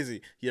 Here's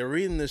crazy. You're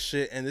reading this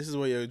shit, and this is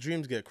where your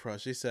dreams get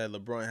crushed. They said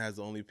LeBron has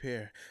the only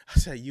pair. I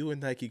said you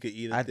and Nike could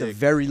eat a at dick. The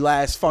very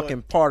last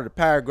fucking part of the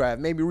paragraph.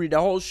 Made me read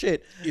the whole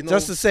shit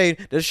just to say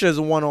this shit's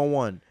a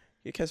one-on-one.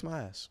 You kissed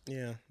my ass.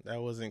 Yeah,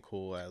 that wasn't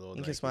cool at all.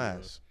 You kissed my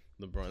ass.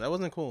 LeBron. That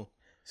wasn't cool.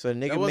 So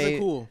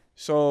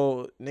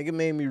nigga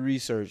made me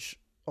research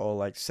all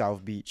like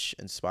South Beach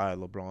inspired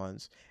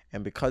LeBrons,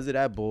 and because of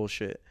that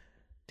bullshit,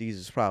 these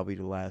is probably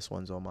the last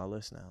ones on my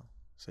list now,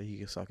 so he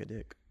can suck a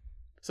dick.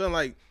 So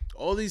like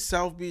all these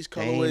South Beach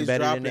They colorways ain't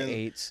better dropping, than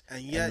the 8s,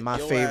 and yet my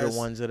favorite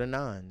ones are the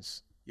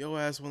 9s. Your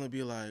ass want to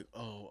be like,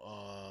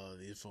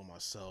 these for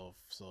myself,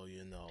 so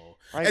you know.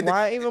 Like, and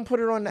why even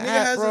put it on the nigga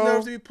app, has bro? the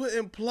nerve to be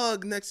putting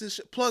plug next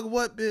to plug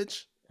what,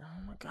 bitch? Oh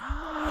my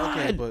god.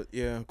 Okay, but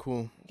yeah,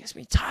 cool. It gets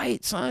me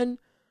tight, son.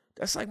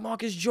 That's like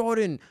Marcus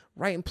Jordan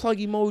writing plug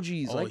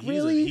emojis. Oh, like,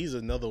 really? He's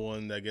another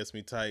one that gets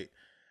me tight.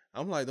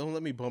 I'm like, don't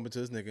let me bump into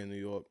this nigga in New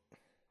York.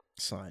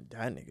 Son,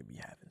 that nigga be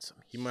having some.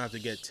 He might have to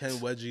get 10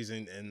 wedgies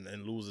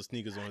and lose the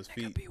sneakers on his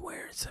feet. Be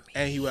wearing some heat.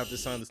 And he would have to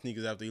sign the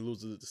sneakers after he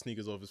loses the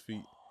sneakers off his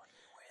feet. Oh,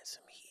 he wearing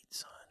some heat,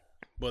 son.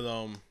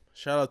 But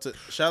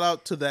shout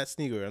out to that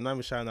sneaker. I'm not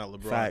even shouting out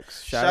LeBron.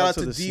 Facts. Shout out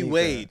to D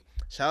Wade.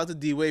 Shout out to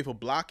D Wade for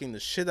blocking the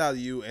shit out of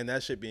you and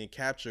that shit being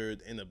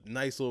captured in a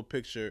nice little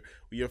picture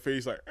with your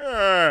face like,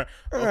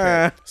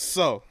 okay.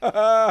 So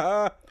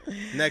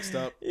next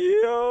up.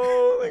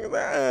 Yo, look at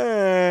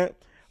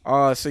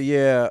that. So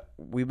yeah,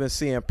 we've been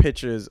seeing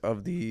pictures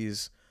of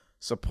these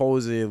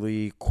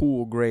supposedly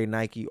cool gray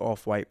Nike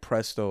off-white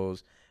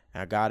Prestos.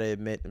 And I gotta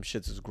admit, them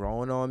shits is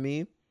growing on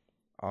me.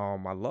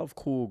 I love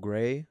cool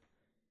gray,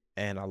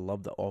 and I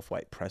love the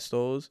off-white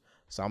Prestos.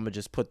 So I'm gonna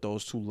just put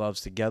those two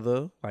loves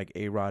together, like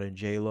A-Rod and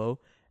J-Lo,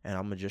 and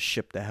I'm gonna just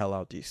ship the hell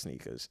out these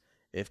sneakers.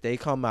 If they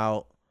come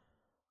out,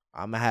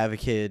 I'm gonna have a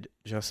kid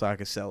just so I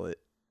can sell it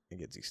and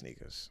get these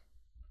sneakers.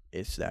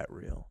 It's that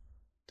real.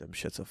 Them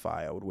shits are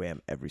fire. I would wear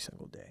them every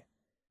single day.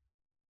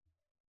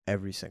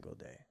 Every single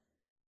day.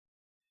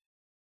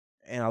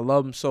 And I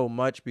love them so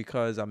much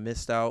because I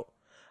missed out.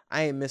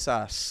 I ain't miss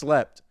out. I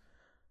slept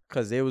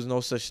because there was no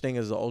such thing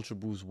as the Ultra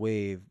Boost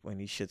Wave when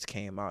these shits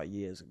came out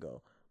years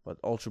ago. But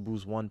Ultra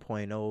Boost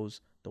 1.0s,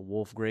 the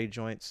Wolf Gray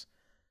joints,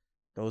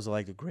 those are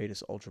like the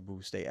greatest Ultra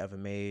Boost they ever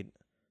made.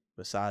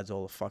 Besides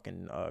all the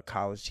fucking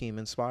college team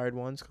inspired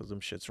ones, because them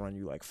shits run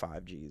you like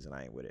 5Gs and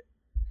I ain't with it.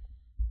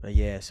 But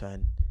yeah,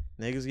 son.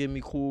 Niggas give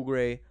me cool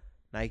gray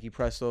Nike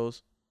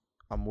Prestos.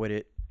 I'm with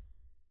it.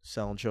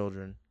 Selling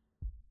children.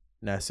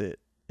 And that's it.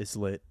 It's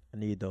lit. I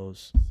need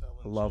those.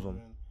 I love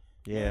them.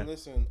 Yeah. Man,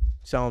 listen.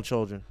 Selling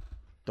children.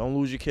 Don't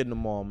lose your kid in the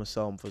mall. I'm going to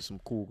sell them for some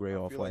cool gray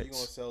off-whites. Like you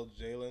going to sell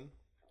Jalen?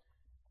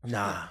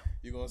 Nah.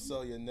 You going to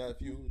sell your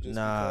nephew just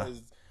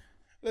because?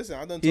 Listen, I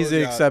done told He's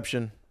an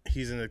exception.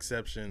 He's an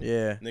exception.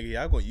 Yeah. Nigga,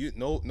 y'all going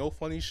no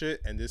funny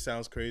shit, and this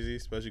sounds crazy,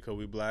 especially because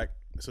we black.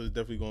 So it's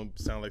definitely going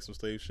to sound like some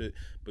slave shit.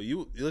 But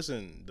you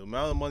listen, the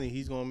amount of money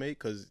he's going to make,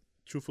 because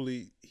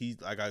truthfully,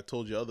 he's like I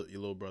told your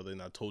little brother,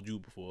 and I told you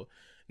before,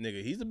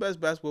 nigga, he's the best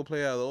basketball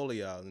player out of all of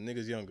y'all. The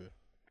nigga's younger.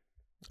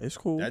 It's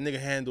cool. That nigga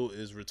handle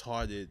is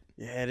retarded.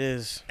 Yeah, it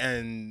is.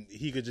 And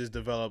he could just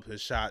develop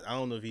his shot. I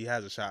don't know if he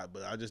has a shot,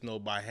 but I just know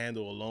by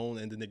handle alone,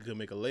 and the nigga could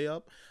make a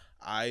layup,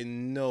 I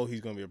know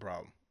he's going to be a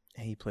problem.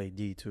 And he played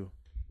D, too.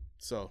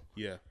 So,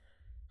 yeah.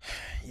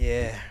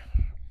 Yeah.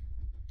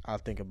 I'll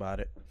think about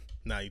it.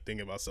 Now you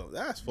thinking about something.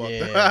 That's fucked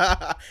Yeah.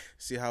 up.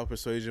 See how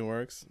persuasion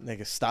works?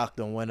 Nigga, stock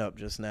done went up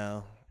just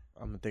now.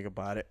 I'm going to think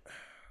about it.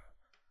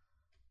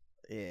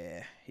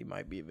 Yeah, he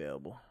might be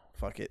available.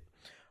 Fuck it.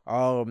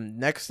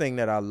 Next thing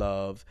that I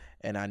love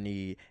and I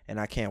need and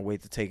I can't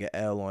wait to take an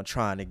L on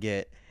trying to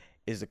get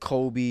is the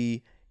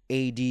Kobe,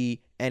 AD,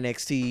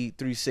 NXT,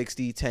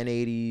 360,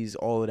 1080s,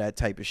 all of that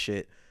type of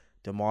shit.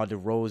 DeMar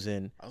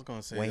DeRozan. I was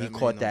gonna say when he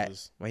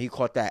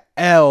caught that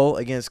L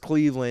against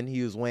Cleveland,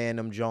 he was wearing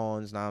them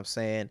Jones, know what I'm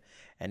saying?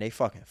 And they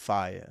fucking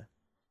fire.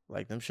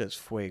 Like them shit's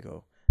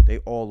fuego. They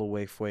all the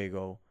way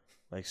fuego.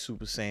 Like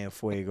Super Saiyan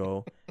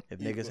Fuego. If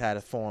niggas had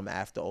a form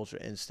after Ultra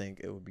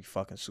Instinct, it would be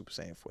fucking Super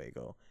Saiyan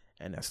Fuego.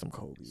 And that's them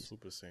Kobe's.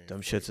 Super Saiyan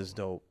them Fuego. shits is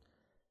dope.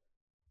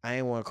 I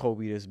ain't want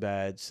Kobe this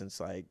bad since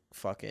like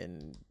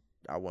fucking,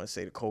 I want to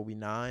say the Kobe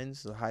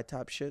 9s, the high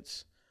top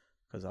shits.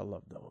 Because I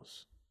love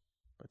those.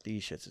 But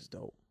these shits is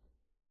dope.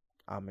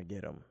 I'm going to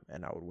get them.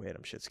 And I would wear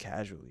them shits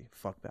casually.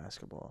 Fuck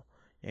basketball.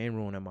 You ain't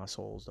ruining my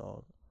souls,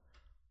 dog.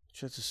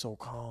 Shits is so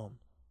calm.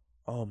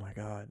 Oh my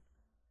God.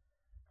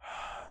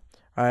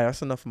 All right,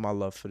 that's enough of my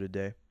love for the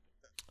day.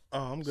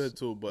 Oh, I'm good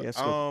too. But let's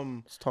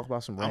talk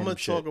about some random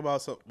shit. I'm gonna talk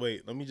about some.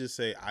 Wait, let me just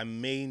say, I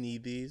may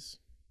need these.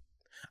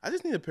 I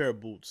just need a pair of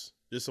boots,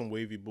 just some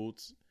wavy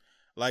boots.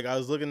 Like I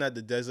was looking at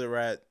the Desert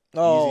Rat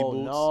Easy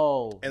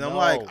boots, and I'm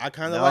like, I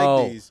kind of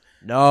like these.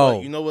 No,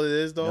 but you know what it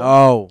is though.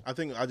 No, I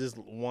think I just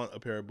want a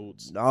pair of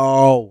boots.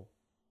 No,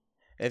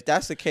 if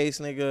that's the case,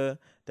 nigga,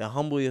 then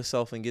humble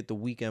yourself and get the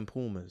Weekend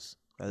Pumas.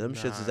 Them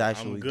shits is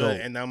actually dope.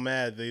 And I'm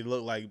mad they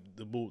look like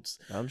the boots.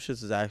 Them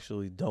shits is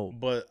actually dope.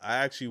 But I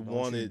actually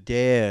wanted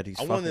these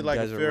I wanted like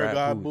Desert a Fair Rat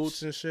God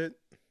boots and shit.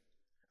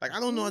 Like I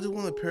don't know, I just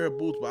want a pair of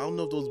boots, but I don't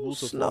know if those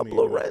boots are Snub for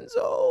me.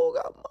 Lorenzo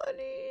got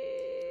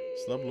money.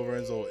 Snub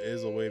Lorenzo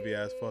is a wavy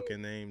ass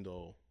fucking name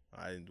though.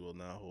 I will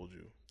not hold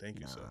you. Thank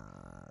you, sir.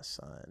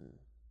 Son.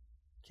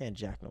 Can't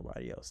jack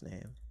nobody else's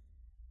name.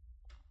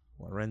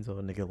 Lorenzo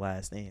a nigga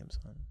last name,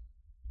 son.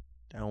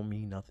 That don't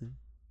mean nothing.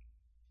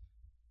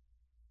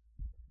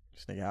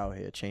 This nigga out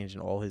here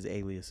changing all his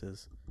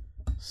aliases.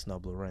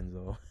 Snub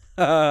Lorenzo.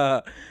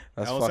 That's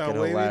fucking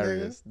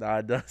hilarious. Nah,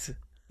 it doesn't.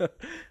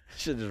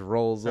 Shit just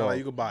rolls off. Like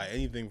you could buy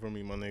anything from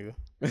me, my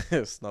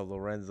nigga. Snub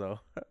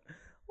Lorenzo.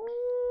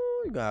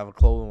 Ooh, you gotta have a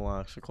clothing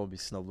line. Should call me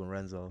Snub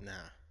Lorenzo.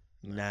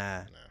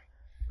 Nah.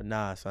 But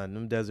nah, son.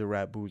 Them desert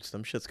rat boots,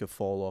 them shits could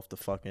fall off the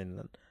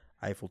fucking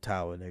Eiffel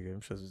Tower, nigga.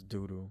 Them shits is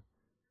doo-doo.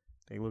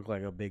 They look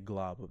like a big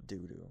glob of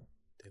doo-doo.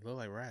 They look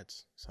like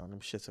rats. Son, them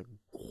shits are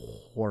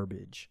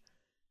garbage.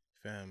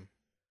 Fam.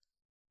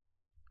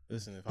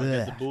 Listen, if I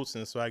get the boots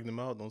and swag them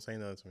out, don't say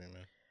nothing to me,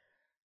 man.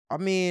 I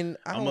mean,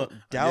 I don't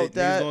doubt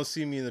that. You're gonna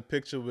see me in the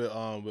picture with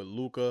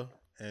Luca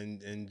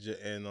and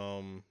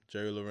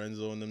Jerry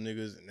Lorenzo and them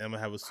niggas, and I'm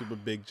gonna have a super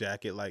big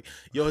jacket. Like,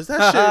 yo, is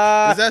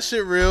that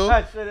shit real?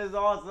 That shit is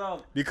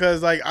awesome.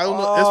 Because like I don't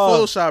know,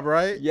 it's Photoshop,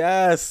 right?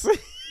 Yes.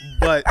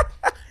 But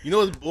you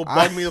know what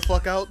bugged me the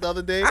fuck out the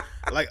other day?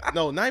 Like,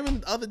 no, not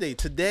even the other day.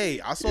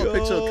 Today, I saw a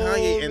picture of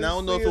Kanye, and I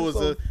don't know if it was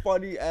a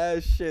funny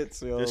ass shit.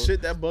 Yo. The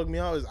shit that bugged me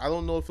out is I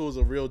don't know if it was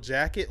a real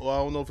jacket or I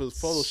don't know if it was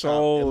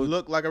Photoshop. It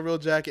looked like a real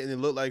jacket, and it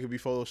looked like it could be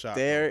Photoshop.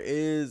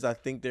 I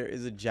think there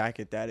is a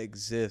jacket that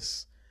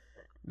exists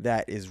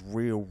that is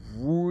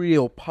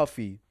real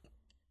puffy,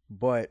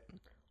 but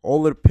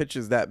all of the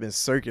pictures that have been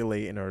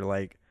circulating are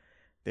like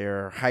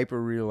they're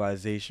hyper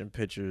realization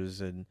pictures,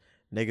 and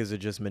niggas are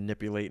just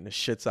manipulating the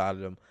shits out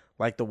of them.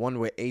 Like the one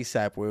with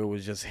ASAP where it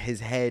was just his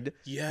head,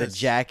 the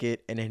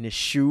jacket, and then his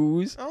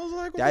shoes. I was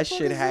like, that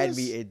shit had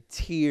me in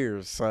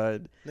tears,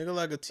 son. Nigga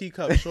like a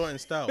teacup, short and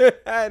stout.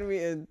 Had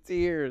me in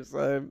tears,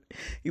 son.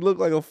 He looked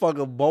like a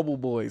fucking bubble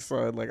boy,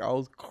 son. Like I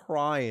was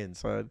crying,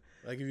 son.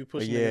 Like if you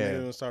push nigga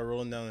and start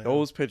rolling down the hill.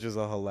 Those pictures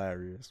are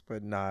hilarious,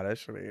 but nah, that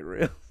shit ain't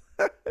real.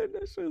 That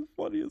shit is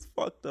funny as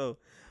fuck though.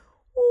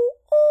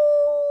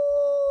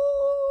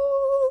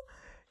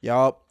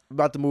 Y'all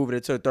about to move it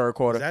into the third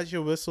quarter. Is that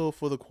your whistle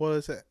for the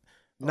quarter?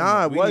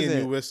 Nah, it wasn't. We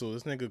need a new whistle.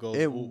 This nigga goes.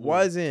 It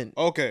wasn't.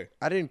 Okay.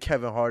 I didn't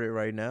Kevin Hart it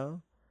right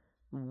now.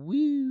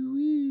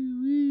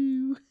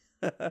 Woo.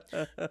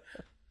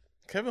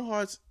 Kevin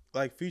Hart's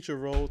like feature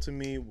role to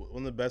me,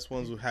 one of the best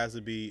ones has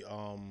to be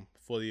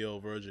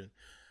 40-year-old virgin.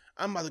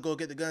 I'm about to go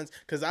get the guns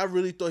because I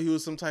really thought he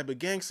was some type of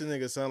gangster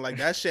nigga, son. Like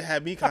that shit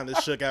had me kind of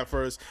shook at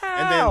first. How?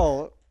 And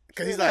then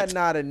because he's like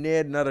not a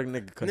Ned, another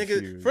nigga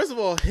confused. Nigga, first of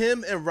all,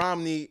 him and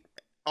Romney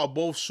are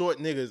both short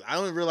niggas. I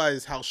don't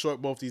realize how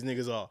short both these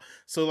niggas are.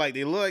 So like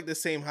they look like the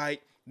same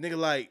height. Nigga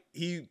like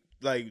he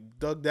like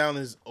dug down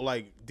his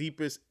like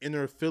deepest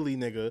inner Philly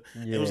nigga.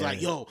 Yeah. It was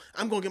like, yo,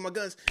 I'm gonna get my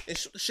guns and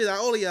shoot the shit out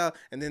all of y'all.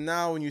 And then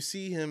now when you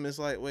see him, it's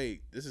like,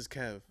 wait, this is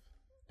Kev.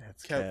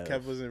 That's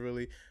Kev wasn't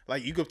really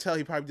like you could tell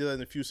he probably did that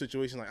in a few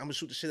situations. Like I'm gonna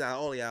shoot the shit out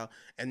of all of y'all,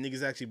 and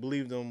niggas actually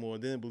believed him or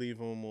didn't believe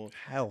him or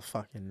hell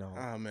fucking no.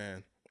 Oh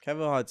man.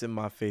 Kevin Hart's in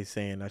my face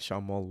saying that y'all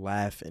more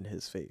laugh in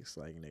his face.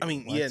 Like, nigga, I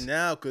mean, what? Yeah,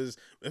 now, because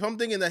if I'm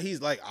thinking that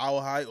he's like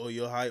our height or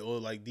your height or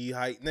like D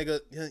height, nigga,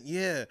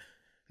 yeah.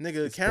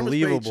 Nigga, it's cameras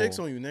play chicks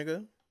on you,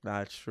 nigga. Nah,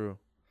 it's true.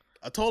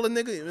 A taller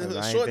nigga,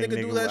 a short nigga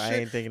do that shit. I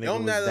ain't thinking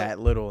nigga was that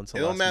little until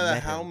it don't matter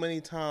how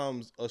many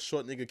times a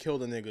short nigga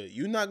killed a nigga.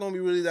 You're not going to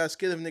be really that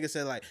scared if a nigga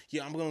said like,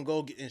 yeah, I'm going to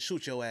go and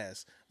shoot your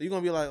ass. You're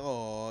going to be like,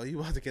 oh, you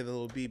about to get a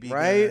little BB.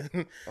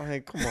 Right?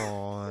 Like, come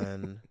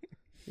on.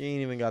 You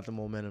ain't even got the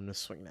momentum to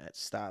swing that.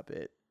 Stop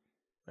it.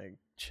 Like,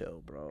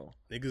 chill, bro.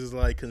 Niggas is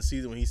like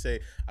conceited when he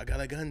say, I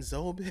got a gun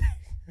so big.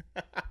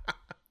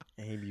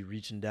 And he be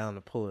reaching down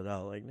to pull it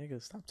out. Like,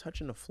 nigga, stop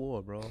touching the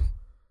floor, bro.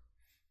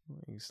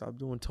 Like, stop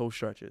doing toe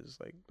stretches.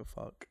 Like, the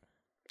fuck.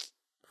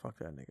 Fuck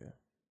that nigga.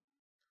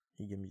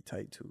 He get me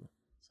tight, too.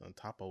 Son,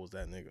 Topo was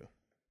that nigga.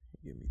 He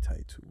get me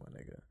tight, too, my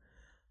nigga.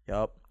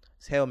 Yup.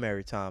 It's Hail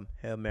Mary time.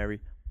 Hail Mary,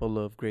 full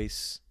of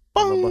grace.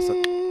 I'm gonna bust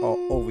it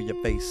all over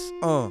your face.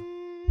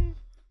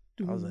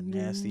 That was a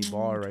nasty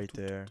bar right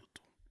there.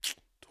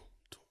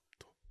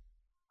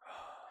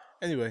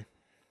 Anyway.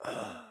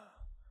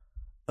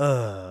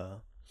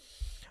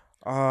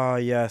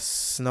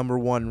 Yes. Number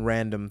one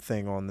random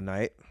thing on the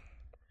night.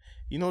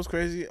 You know what's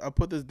crazy? I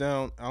put this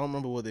down. I don't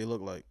remember what they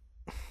look like.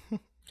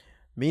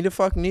 Me the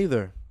fuck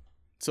neither.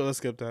 So let's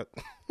skip that.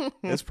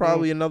 It's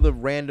probably another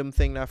random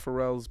thing that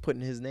Pharrell's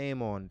putting his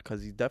name on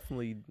because he's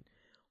definitely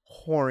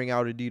whoring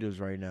out Adidas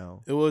right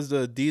now. It was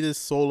the Adidas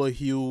Solar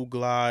Hue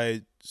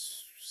Glide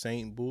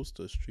Saint Boost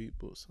or Street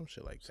Boost, some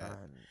shit like that.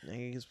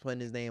 He's putting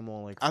his name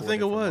on like I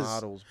think it was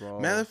models, bro.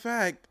 Matter of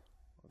fact,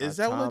 is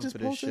that what I just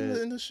posted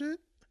in the shit?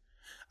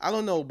 I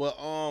don't know, but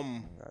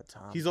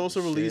he's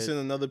also releasing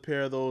another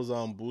pair of those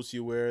Boost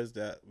You Wears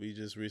that we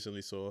just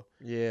recently saw.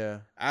 Yeah,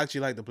 I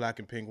actually like the black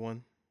and pink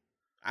one.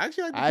 I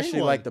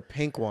like the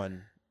pink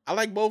one. I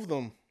like both of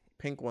them.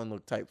 Pink one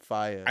looked type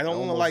fire. I don't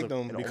want to like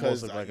them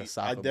because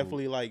I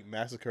definitely like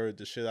massacred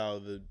the shit out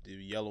of the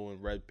yellow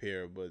and red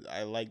pair, but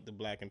I like the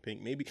black and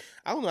pink. Maybe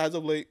I don't know. As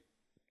of late,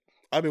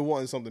 I've been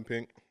wanting something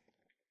pink,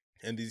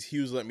 and these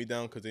hues let me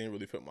down because they didn't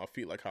really fit my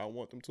feet like how I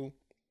want them to.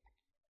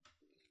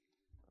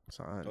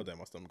 Son, oh damn,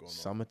 my stomach going on.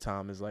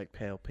 Summertime is like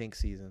pale pink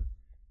season.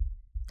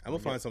 I'm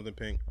gonna find something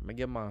pink. I'm gonna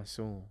get mine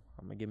soon.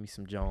 I'm gonna get me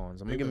some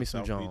Johns. I'm gonna get me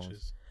some Johns.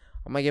 Beaches.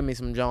 I'm gonna get me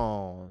some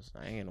Johns.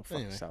 I ain't get no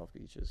fucking South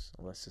Beaches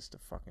unless it's the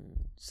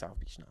fucking South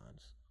Beach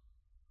Nines.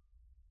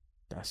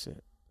 That's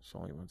it. It's the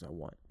only ones I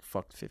want.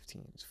 Fuck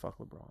 15s. Fuck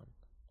LeBron.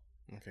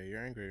 Okay,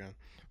 you're angry again.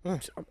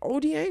 I'm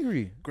OD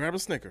angry. Grab a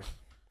Snicker.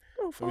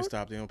 Oh, Let me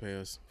stop. They don't pay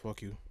us.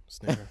 Fuck you,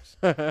 Snickers.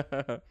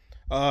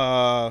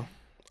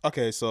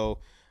 Okay, so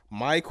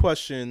my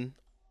question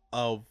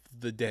of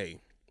the day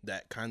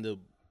that kind of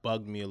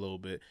bugged me a little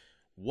bit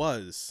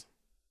was,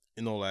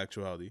 in all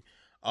actuality,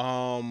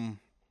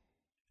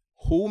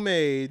 who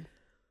made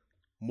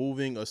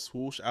moving a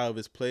swoosh out of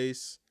his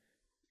place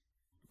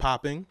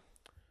popping?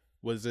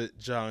 Was it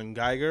John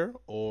Geiger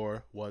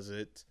or was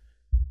it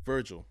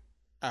Virgil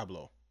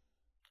Abloh?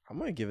 I'm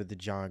going to give it to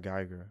John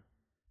Geiger.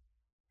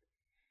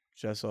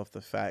 Just off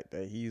the fact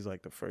that he's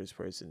like the first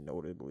person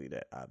notably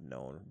that I've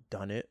known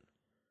done it.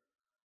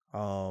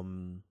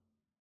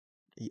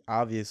 He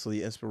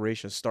obviously,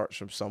 inspiration starts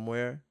from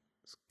somewhere.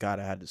 It's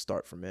gotta had to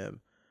start from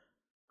him.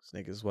 This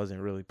niggas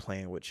wasn't really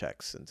playing with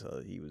checks until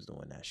he was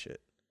doing that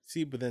shit.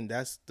 See, but then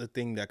that's the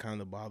thing that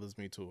kind of bothers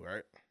me too,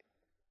 right?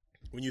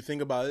 When you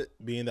think about it,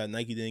 being that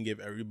Nike didn't give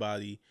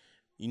everybody,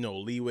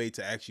 leeway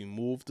to actually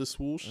move the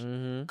swoosh,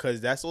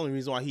 because that's the only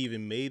reason why he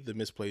even made the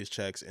misplaced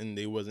checks and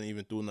they wasn't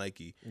even through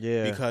Nike.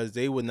 Yeah. Because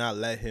they would not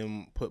let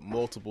him put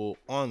multiple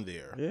on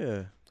there.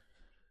 Yeah.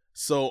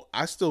 So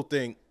I still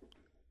think,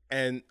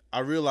 and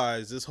I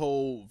realize this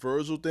whole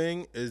Virgil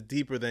thing is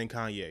deeper than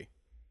Kanye.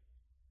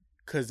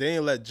 Because they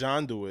ain't let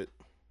John do it.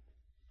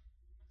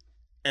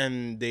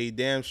 And they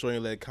damn sure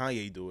ain't let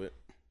Kanye do it.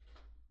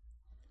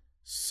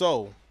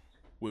 So,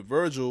 with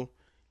Virgil,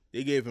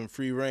 they gave him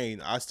free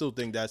reign. I still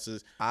think that's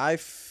just... I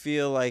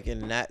feel like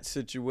in that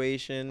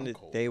situation,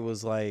 they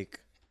was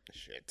like,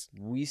 shit,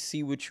 we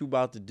see what you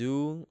about to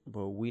do,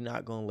 but we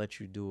not going to let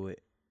you do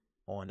it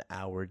on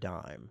our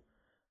dime.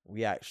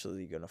 We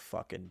actually going to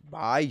fucking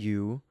buy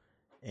you,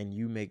 and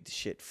you make the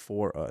shit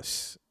for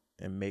us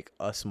and make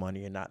us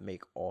money and not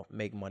make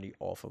money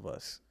off of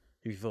us.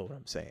 You feel what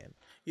I'm saying?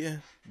 Yeah,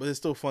 but it's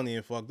still funny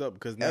and fucked up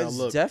because now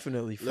look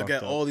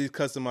at all these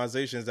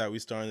customizations that we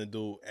starting to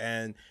do,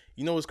 and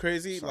you know what's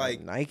crazy? So like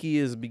Nike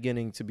is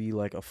beginning to be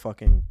like a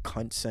fucking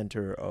cunt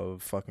center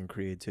of fucking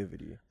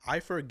creativity.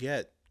 I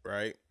forget,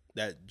 right,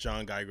 that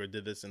John Geiger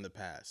did this in the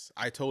past.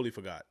 I totally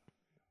forgot,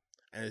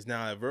 and it's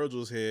now that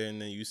Virgil's here,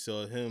 and then you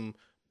saw him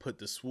put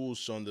the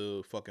swoosh on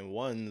the fucking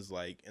ones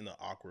like in the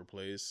awkward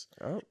place,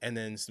 and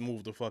then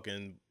move the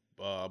fucking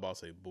about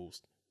to say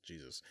boost,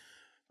 Jesus.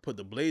 Put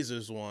the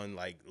Blazers one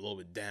like a little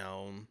bit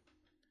down.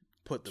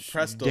 Put the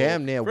Presto.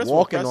 Damn near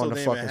walking on the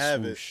fucking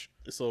swoosh.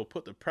 So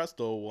put the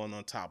Presto one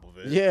on top of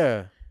it.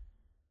 Yeah.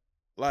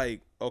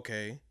 Like,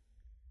 okay.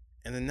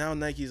 And then now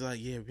Nike's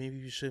like, yeah, maybe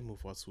you should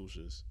move our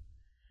swooshes.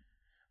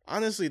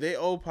 Honestly, they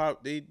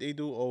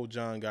do owe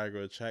John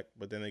Geiger a check,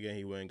 but then again,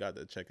 he went and got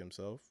the check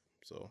himself.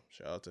 So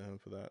shout out to him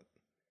for that.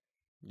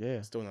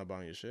 Yeah. Still not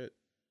buying your shit.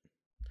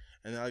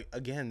 And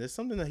again, there's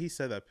something that he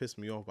said that pissed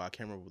me off, but I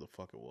can't remember what the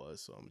fuck it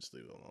was, so I'm just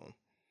leave it alone.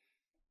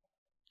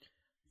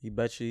 You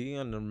bet you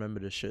gonna remember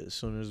the shit as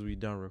soon as we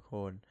done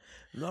recording.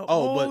 No,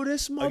 but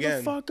this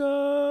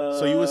motherfucker. Again,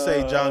 so you would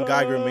say John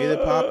Geiger made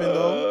it poppin'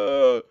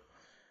 though?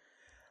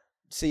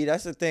 See,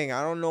 that's the thing.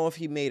 I don't know if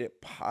he made it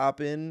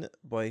poppin',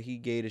 but he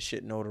gave the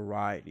shit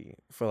notoriety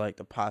for like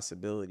the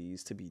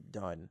possibilities to be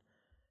done.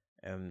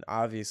 And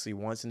obviously,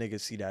 once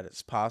niggas see that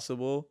it's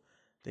possible,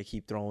 they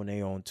keep throwing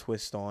their own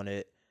twist on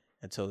it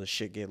until the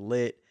shit get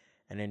lit,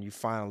 and then you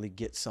finally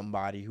get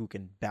somebody who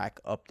can back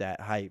up that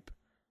hype,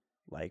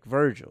 like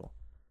Virgil.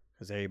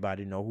 Because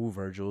everybody know who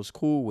Virgil is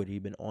cool with. He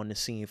been on the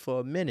scene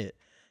for a minute.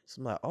 So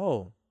I'm like,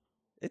 oh,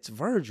 it's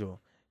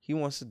Virgil. He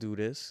wants to do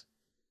this.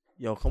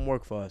 Yo, come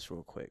work for us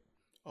real quick.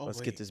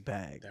 Let's get this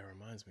bag. That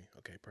reminds me.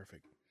 Okay,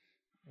 perfect.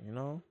 You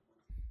know?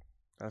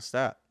 That's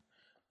that.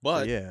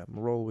 But yeah, I'm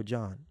roll with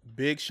John.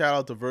 Big shout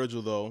out to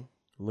Virgil, though.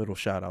 Little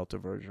shout out to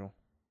Virgil.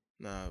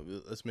 Nah,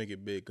 let's make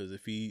it big, because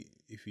if he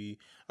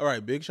all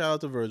right, big shout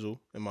out to Virgil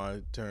in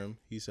my term.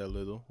 He said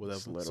little,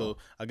 whatever. Little. So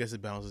I guess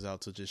it balances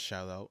out to just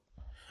shout out.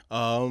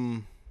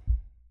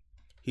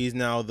 He's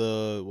now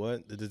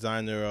the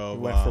designer of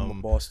went from a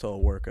boss to a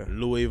worker.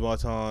 Louis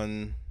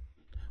Vuitton.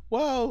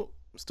 Well,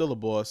 still a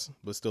boss,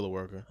 but still a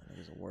worker.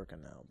 He's a worker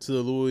now. Bro. To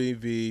the Louis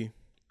V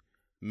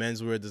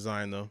menswear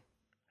designer.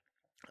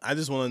 I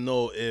just want to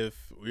know if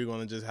we're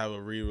gonna just have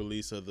a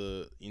re-release of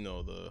the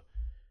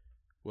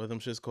what them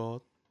shit's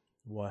called?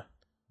 What?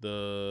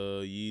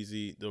 The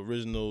Yeezy, the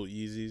original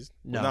Yeezys.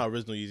 No, well, not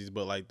original Yeezys,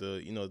 but like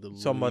the the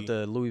Louis. Talking about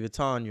the Louis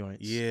Vuitton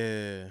joints.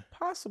 Yeah,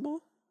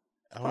 possible.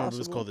 I don't know if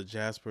it's called the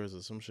Jaspers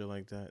or some shit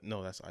like that.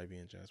 No, that's Ivy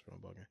and Jasper. I'm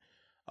bugging.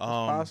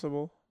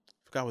 Possible.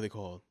 Forgot what they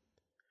called.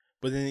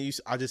 But then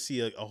I just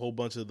see a whole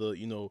bunch of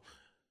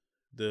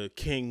the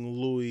King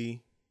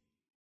Louis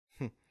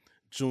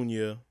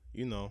Jr.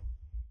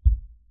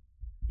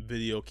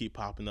 Video keep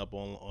popping up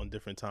on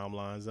different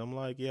timelines. I'm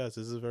like, yes,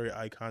 this is a very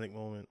iconic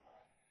moment.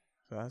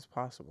 So that's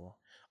possible.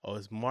 Oh,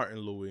 it's Martin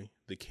Louis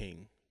the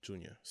King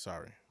Jr.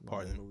 Sorry,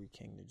 pardon. Louis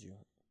King the Jr.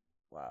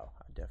 Wow,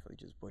 I definitely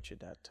just butchered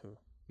that too.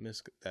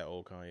 Miss that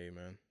old Kanye,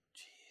 man.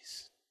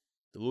 Jeez.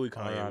 The Louis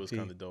Kanye was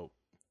kind of dope.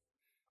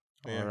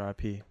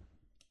 R.I.P.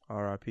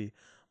 R.I.P.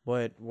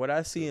 But what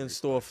I see in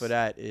store for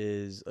that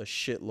is a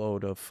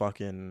shitload of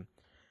fucking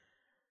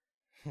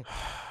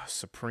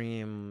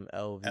Supreme,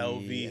 LV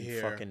and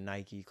hair. Fucking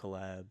Nike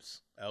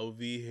collabs.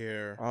 LV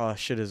hair. Oh,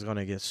 shit is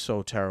gonna get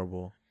so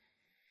terrible.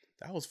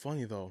 That was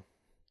funny though,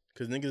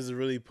 because niggas is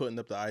really putting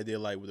up the idea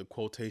like with the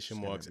quotation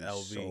marks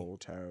LV. So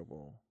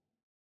terrible.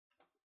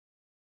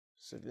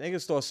 So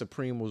niggas thought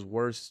Supreme was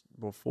worse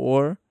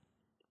before.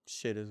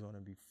 Shit is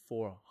gonna be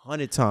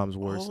 400 times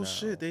worse now. Oh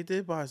shit, they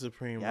did buy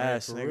Supreme.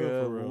 Yes, right?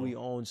 For real. We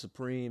own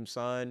Supreme,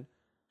 son.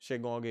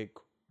 Shit gonna get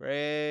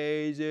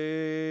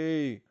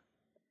crazy.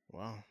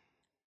 Wow.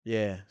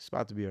 Yeah, it's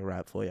about to be a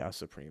wrap for y'all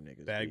Supreme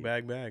niggas. Bag.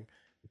 Bag.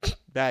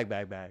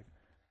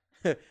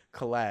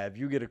 Collab.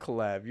 You get a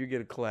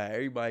collab.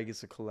 Everybody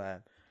gets a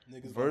collab.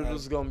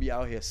 Virgil's gonna be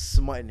out here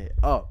smutting it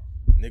up.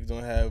 Niggas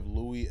don't have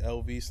Louis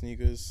LV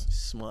sneakers.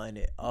 Smutting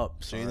it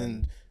up,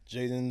 son.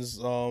 Jaden's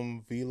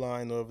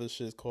V-line, whatever this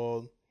shit's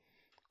called,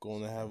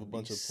 going to have a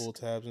bunch of pull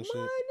tabs and shit.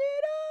 Line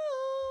it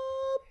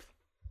up.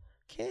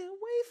 Can't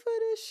wait for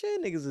this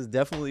shit. Niggas is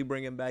definitely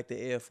bringing back the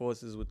Air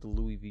Forces with the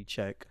Louis V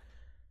check.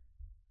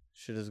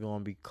 Shit is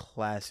gonna be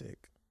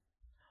classic.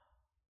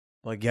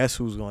 But guess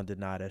who's gonna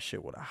deny that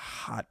shit with a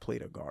hot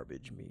plate of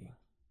garbage? Me.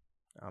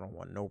 I don't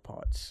want no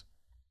parts.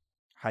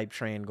 Hype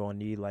train gonna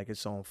need like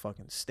its own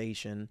fucking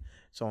station,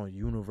 its own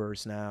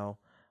universe now.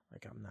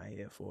 Like, I'm not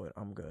here for it.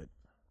 I'm good.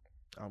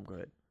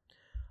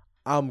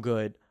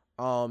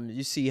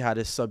 You see how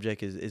this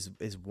subject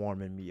is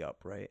warming me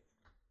up, right?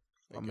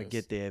 I'm gonna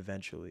get there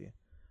eventually.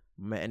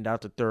 I'm gonna end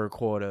out the third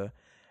quarter.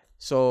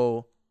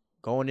 So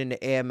going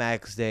into Air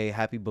Max Day,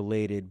 happy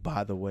belated,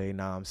 by the way.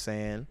 Now I'm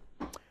saying,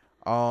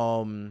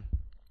 the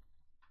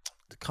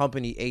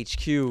company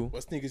HQ.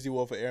 What sneakers you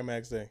wore for Air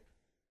Max Day?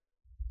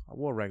 I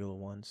wore regular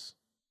ones.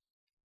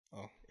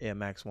 Oh, Air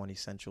Max 1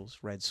 Essentials,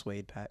 red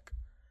suede pack.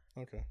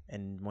 Okay.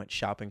 And went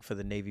shopping for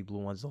the navy blue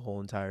ones the whole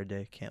entire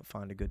day. Can't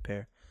find a good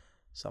pair.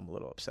 So I'm a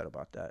little upset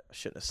about that. I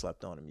shouldn't have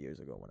slept on them years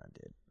ago when I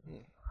did.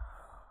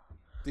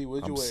 D,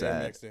 what did you wear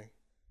Air Max Day?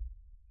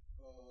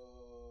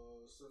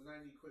 So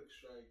 90 quick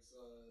strikes.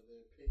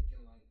 They're pink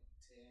and like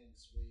tan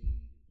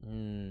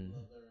suede.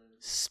 Leather.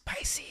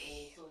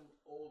 Spicy. Some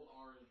old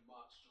orange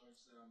box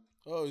joints that I'm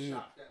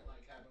shocked that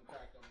like haven't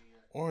cracked on me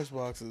yet. Orange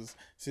boxes.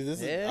 See,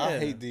 this is I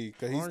hate D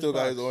because he still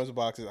got his orange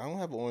boxes. I don't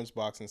have an orange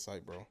box in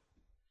sight, bro.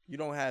 You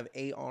don't have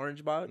a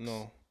orange box?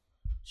 No.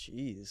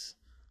 Jeez.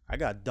 I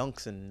got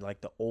dunks in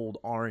like the old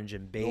orange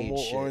and beige. No more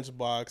shit. orange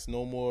box.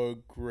 No more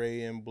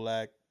gray and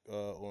black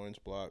orange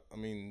block. I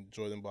mean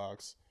Jordan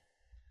box.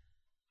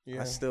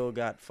 Yeah. I still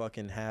got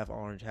fucking half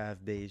orange, half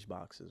beige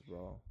boxes,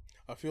 bro.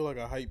 I feel like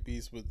a hype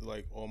beast with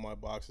like all my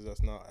boxes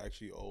that's not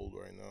actually old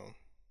right now.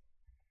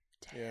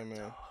 Damn, yeah, man.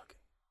 Dog.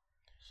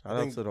 Shout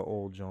out to the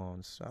old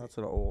Johns. Shout out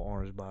to the old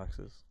orange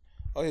boxes.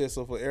 Oh yeah,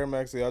 so for Air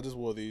Max Day, I just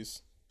wore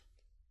these.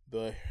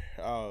 The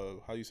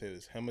how you say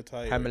this?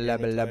 Hematite.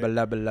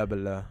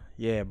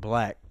 Yeah,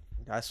 black.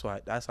 That's how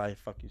the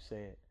fuck you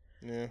say it.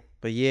 Yeah.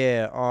 But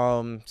yeah,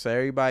 so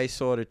everybody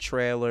saw the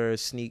trailer,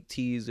 sneak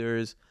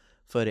teasers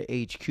for the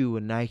HQ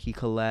and Nike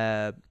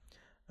collab.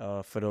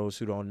 For those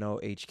who don't know,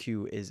 HQ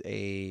is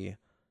a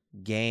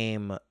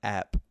game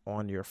app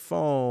on your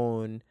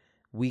phone.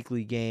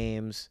 Weekly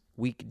games,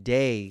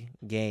 weekday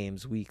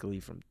games weekly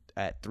from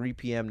at 3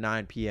 p.m.,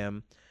 9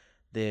 p.m.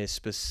 The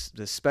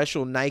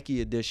special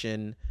Nike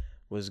edition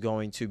was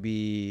going to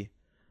be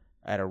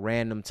at a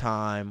random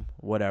time,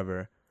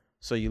 whatever.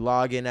 So you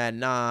log in at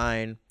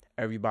 9.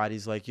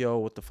 Everybody's like, yo,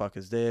 what the fuck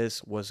is this?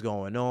 What's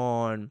going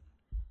on?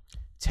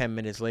 10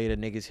 minutes later,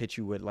 niggas hit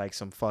you with like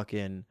some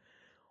fucking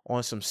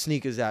on some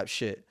sneakers app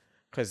shit.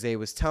 Because they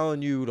was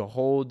telling you the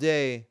whole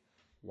day,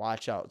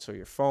 watch out for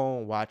your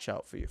phone,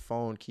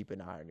 keep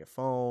an eye on your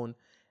phone.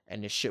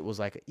 And this shit was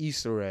like an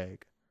Easter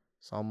egg.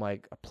 So I'm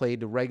like, I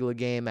played the regular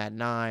game at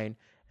 9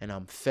 and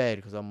I'm fed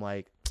because I'm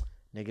like,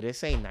 nigga,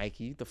 this ain't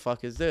Nike. The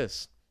fuck is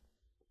this?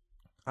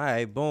 All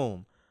right,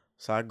 boom.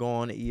 So I go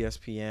on to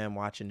ESPN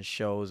watching the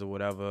shows or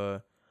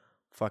whatever,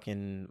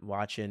 fucking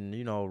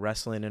watching,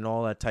 wrestling and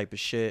all that type of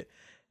shit.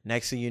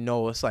 Next thing you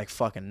know, it's like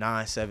fucking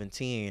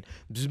 9:17.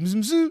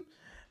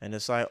 And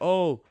it's like,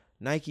 oh,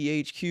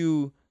 Nike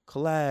HQ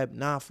collab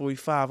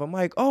 9:45. I'm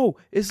like, oh,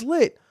 it's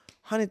lit.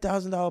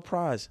 $100,000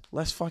 prize.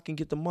 Let's fucking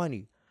get the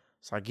money.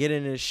 So I get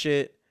into this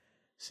shit.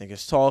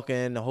 Niggas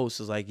talking. The host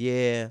is like,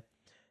 yeah,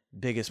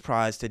 biggest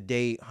prize to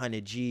date,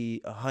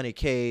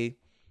 100K.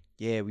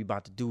 Yeah, we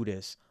about to do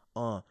this.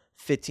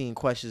 15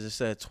 questions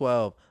instead of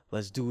 12.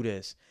 Let's do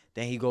this.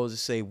 Then he goes to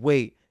say,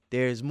 wait,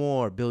 there's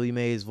more. Billy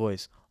Mays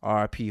voice.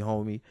 RIP,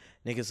 homie.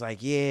 Niggas like,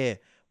 yeah,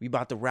 we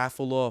about to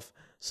raffle off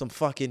some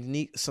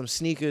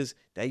sneakers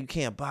that you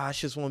can't buy.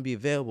 It's just won't be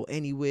available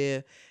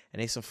anywhere.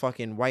 And they some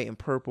fucking white and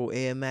purple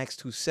Air Max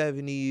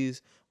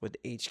 270s with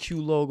the HQ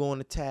logo on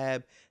the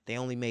tab. They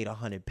only made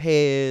 100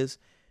 pairs.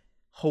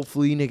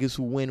 Hopefully niggas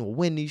who win will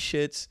win these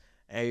shits.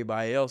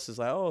 Everybody else is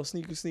like, oh,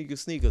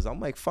 sneakers. I'm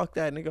like, fuck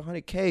that, nigga,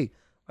 100K.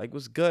 Like,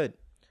 what's good?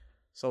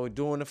 So we're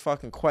doing the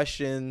fucking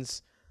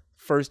questions.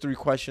 First 3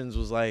 questions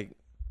was like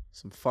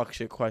some fuck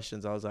shit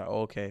questions. I was like,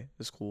 oh, okay,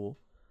 it's cool.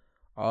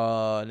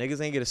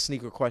 Niggas ain't get a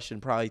sneaker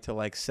question probably till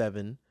like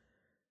 7.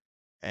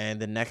 And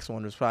the next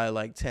one was probably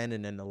like 10.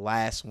 And then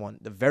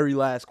the very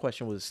last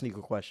question was a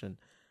sneaker question,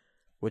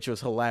 which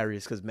was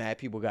hilarious because mad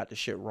people got the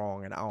shit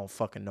wrong and I don't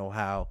fucking know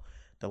how.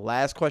 The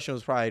last question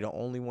was probably the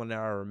only one that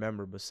I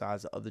remember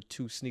besides the other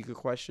 2 sneaker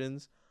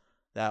questions.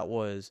 That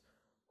was,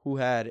 who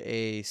had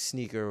a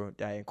sneaker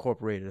that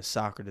incorporated a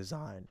soccer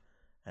design?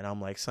 And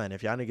I'm like, son,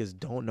 if y'all niggas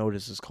don't know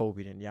this is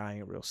Kobe, then y'all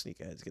ain't real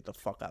sneakerheads. Get the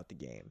fuck out the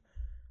game.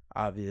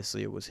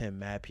 Obviously, it was him.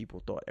 Mad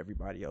people thought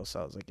everybody else.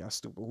 I was like, y'all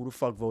stupid. Who the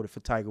fuck voted for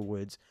Tiger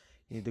Woods?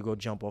 You need to go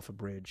jump off a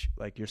bridge.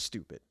 Like, you're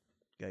stupid.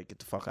 You gotta get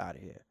the fuck out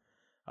of here.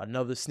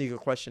 Another sneaker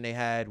question they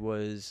had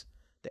was,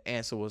 the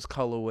answer was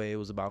colorway. It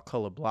was about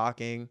color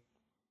blocking.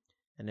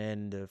 And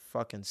then the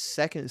fucking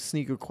second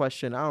sneaker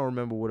question, I don't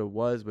remember what it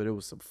was, but it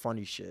was some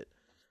funny shit.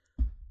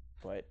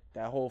 But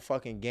that whole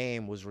fucking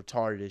game was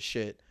retarded as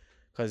shit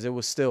because it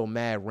was still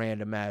mad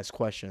random ass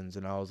questions.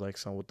 And I was like,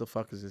 son, what the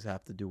fuck does this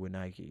have to do with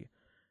Nike?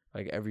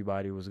 Like,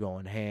 everybody was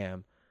going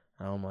ham.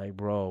 And I'm like,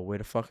 bro, where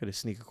the fuck are the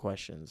sneaker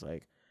questions?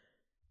 Like,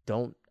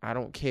 I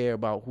don't care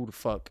about who the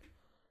fuck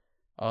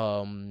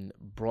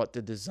brought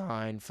the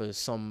design for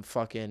some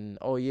fucking,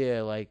 oh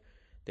yeah, like,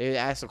 they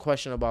asked a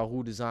question about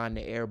who designed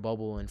the air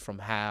bubble and from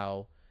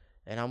how.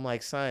 And I'm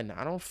like, son,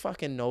 I don't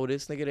fucking know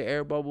this. Nigga, the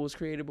air bubble was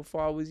created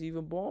before I was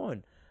even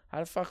born. How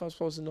the fuck I'm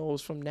supposed to know it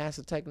was from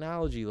NASA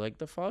technology? Like,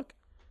 the fuck?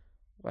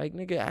 Like,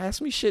 nigga,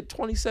 ask me shit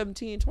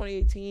 2017,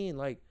 2018.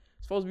 Like,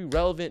 it's supposed to be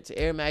relevant to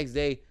Air Max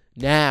Day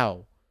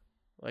now.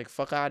 Like,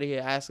 fuck out of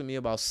here asking me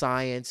about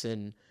science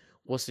and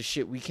what's the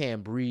shit we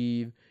can't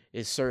breathe.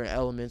 Is certain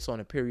elements on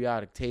a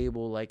periodic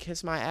table. Like,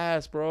 kiss my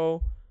ass,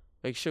 bro.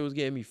 Like, shit was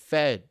getting me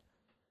fed.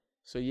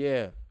 So,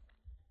 yeah.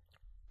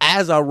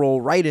 As I roll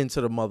right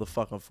into the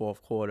motherfucking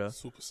fourth quarter,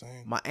 Super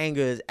Saiyan. My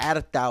anger is at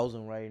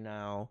 1,000 right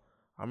now.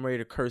 I'm ready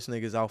to curse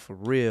niggas out for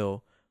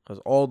real.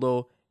 Because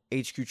although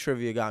HQ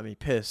Trivia got me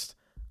pissed,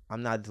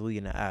 I'm not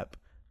deleting the app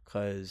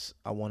because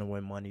I want to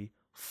win money.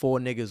 4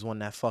 niggas won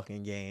that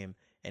fucking game,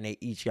 and they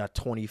each got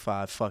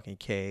 25 fucking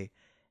K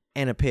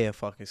and a pair of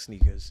fucking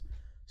sneakers.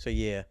 So,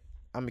 yeah,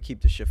 I'm going to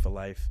keep this shit for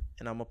life,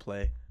 and I'm going to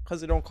play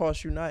because it don't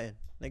cost you nothing.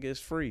 Nigga, it's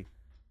free.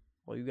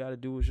 All you got to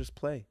do is just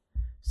play.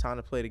 It's time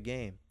to play the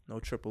game. No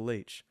Triple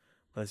H.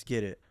 Let's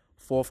get it.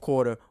 Fourth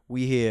quarter,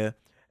 we here.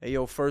 Hey,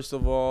 yo, first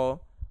of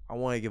all, I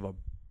want to give a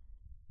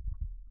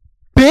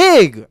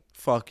big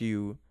fuck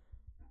you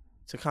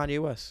to Kanye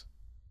West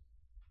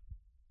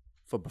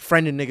for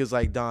befriending niggas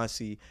like Don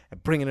C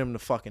and bringing them to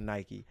fucking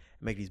Nike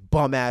and make these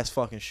bum-ass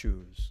fucking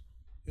shoes.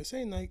 This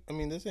ain't Nike. I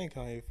mean, this ain't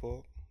Kanye's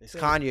fault. It's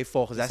Kanye's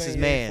fault because that's his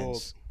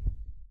man's.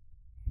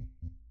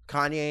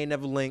 Kanye ain't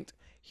never linked.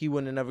 He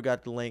wouldn't have never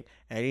got the link,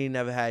 and he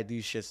never had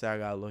these shits that I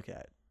gotta look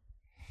at.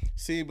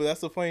 See, but that's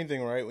the funny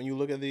thing, right? When you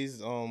look at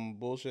these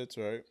bullshits,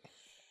 right?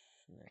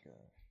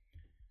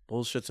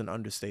 Bullshit's an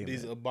understatement.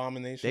 These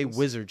abominations. They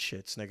wizard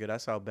shits, nigga.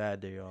 That's how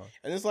bad they are.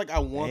 And it's like I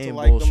want to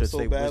like them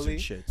so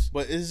badly,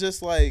 but it's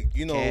just like,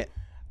 you know,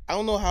 I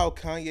don't know how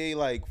Kanye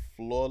like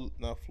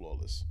not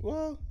flawless.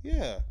 Well,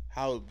 yeah,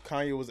 how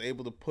Kanye was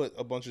able to put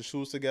a bunch of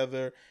shoes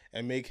together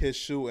and make his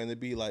shoe and it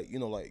be like, you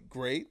know, like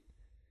great.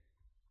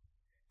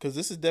 Cause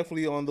this is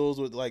definitely on those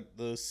with like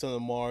the Son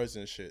of Mars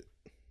and shit.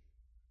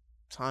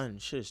 Ton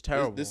shit is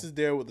terrible. This is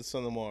there with the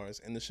Son of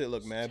Mars, and the shit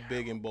look mad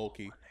big and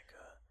bulky. Nigga.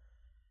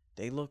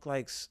 They look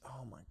like,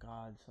 oh my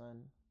god,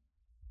 son.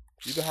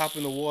 You can hop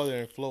in the water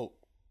and float.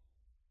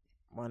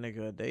 My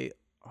nigga, they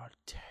are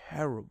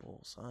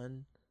terrible,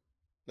 son.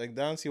 Like,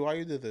 Don C, why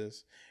you did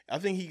this? I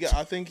think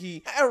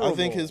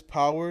his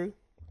power.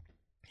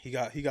 He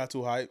got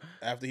too hype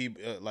after he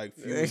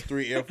fused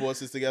 3 Air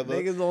Forces together.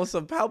 Niggas on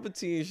some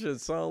Palpatine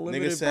shit, son.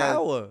 Limited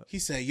power. He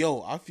said,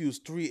 "Yo, I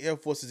fused 3 Air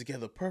Forces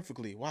together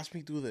perfectly. Watch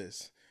me do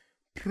this."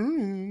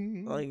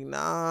 Like,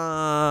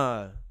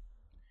 nah.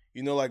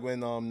 You know, like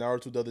when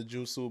Naruto does the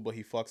jutsu, but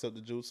he fucks up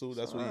the jutsu.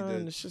 That's what he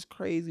did. It's just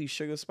crazy.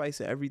 Sugar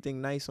spice and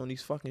everything nice on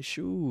these fucking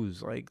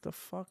shoes. Like, the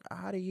fuck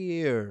out of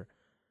here.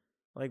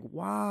 Like,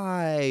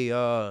 why?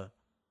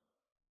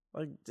 I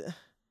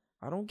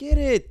don't get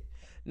it.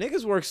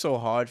 Niggas work so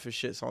hard for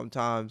shit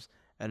sometimes,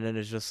 and then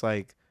it's just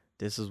like,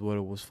 this is what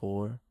it was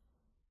for.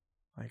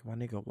 Like, my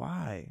nigga,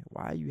 why?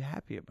 Why are you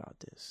happy about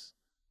this?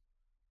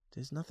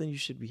 There's nothing you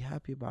should be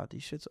happy about.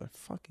 These shits are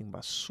fucking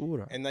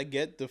basura. And I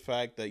get the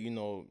fact that, you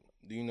know,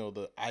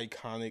 the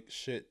iconic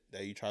shit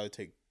that you try to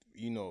take,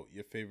 you know,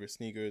 your favorite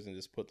sneakers and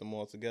just put them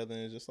all together,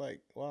 and it's just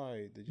like,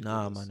 why did you do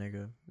this? My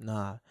nigga.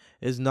 Nah.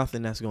 There's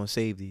nothing that's gonna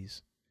save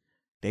these.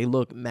 They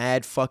look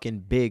mad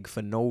fucking big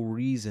for no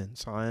reason,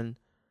 son.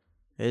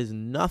 There's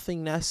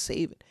nothing that's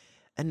saving.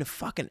 And the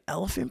fucking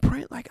elephant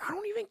print, like, I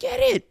don't even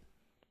get it.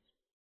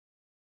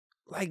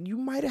 Like, you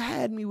might have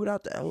had me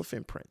without the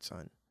elephant print,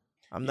 son.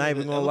 I'm not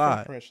even gonna lie. The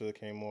elephant print should have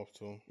came off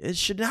too. It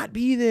should not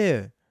be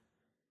there.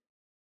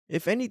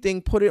 If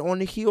anything, put it on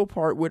the heel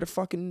part where the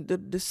fucking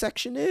the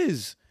section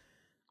is.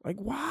 Like,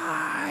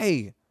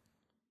 why?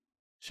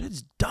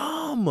 Shit's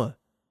dumb.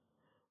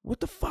 What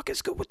the fuck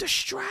is good with the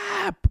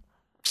strap?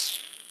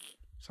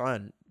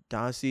 Son,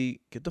 Don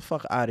C, get the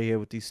fuck out of here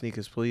with these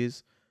sneakers,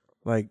 please.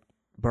 Like,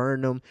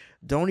 burn them.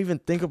 Don't even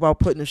think about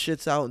putting the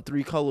shits out in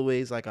 3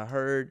 colorways like I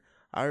heard.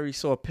 I already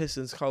saw a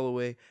Pistons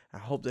colorway. I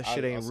hope that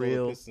shit ain't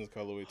real. The Pistons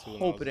colorway too.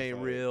 Hope it ain't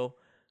real,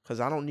 because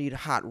I don't need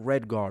hot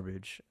red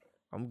garbage.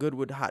 I'm good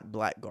with hot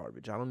black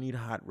garbage. I don't need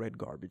hot red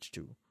garbage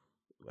too.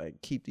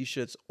 Like, keep these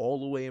shits all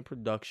the way in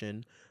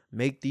production.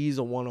 Make these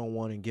a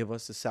 1-on-1 and give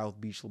us the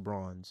South Beach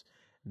Lebrons.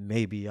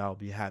 Maybe I'll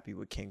be happy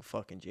with King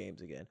fucking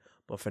James again.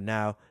 But for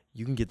now,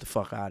 you can get the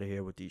fuck out of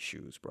here with these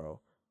shoes, bro.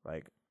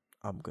 Like,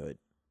 I'm good.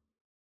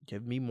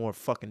 Give me more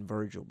fucking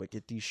Virgil, but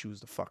get these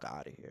shoes the fuck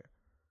out of here.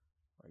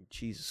 Like,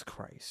 Jesus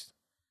Christ.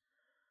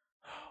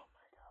 Oh,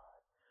 my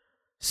God.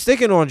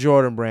 Sticking on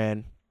Jordan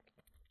Brand,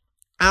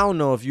 I don't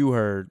know if you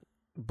heard,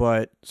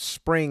 but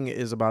spring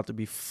is about to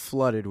be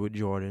flooded with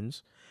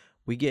Jordans.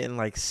 We getting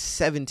like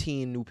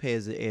 17 new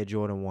pairs of Air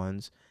Jordan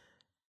 1s.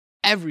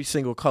 Every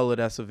single color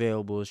that's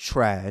available is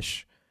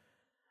trash.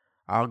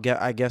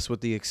 I guess with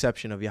the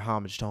exception of your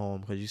Homage to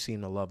Home, because you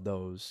seem to love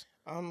those.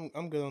 I'm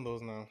good on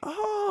those now.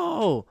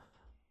 Oh,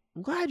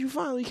 I'm glad you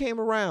finally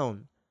came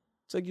around.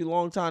 Took you a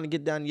long time to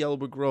get down Yellow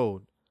Brick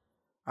Road.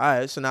 All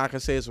right, so now I can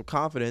say this with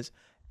confidence.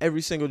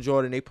 Every single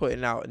Jordan they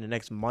putting out in the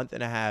next month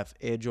and a half,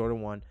 Air Jordan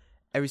 1,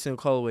 every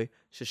single colorway,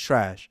 it's just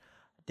trash.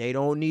 They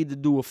don't need to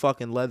do a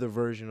fucking leather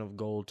version of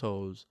gold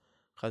toes,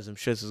 because them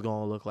shits is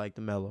going to look like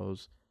the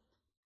Mellows.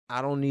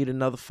 I don't need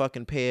another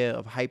fucking pair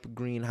of hyper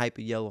green,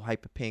 hyper yellow,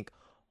 hyper pink,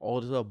 all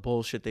this other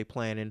bullshit they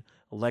planning,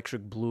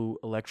 electric blue,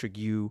 electric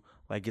U.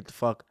 Like, get the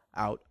fuck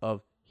out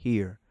of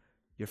here.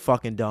 You're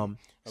fucking dumb.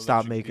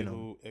 Stop making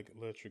them.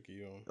 Electric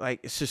U. Like,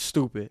 it's just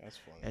stupid. That's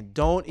funny. And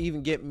don't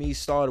even get me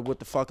started with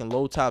the fucking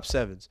low top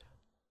 7s.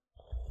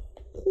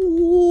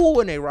 Who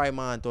in their right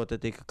mind thought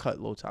that they could cut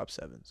low top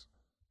 7s?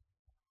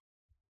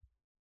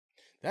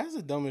 That's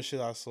the dumbest shit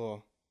I saw.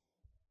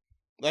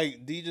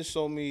 Like, D just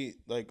showed me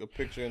like a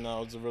picture and I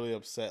was really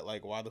upset.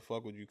 Like, why the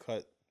fuck would you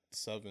cut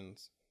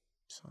 7s?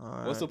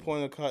 Son, what's the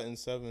point of cutting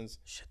 7s?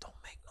 Shit don't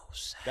make no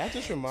sense. That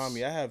just remind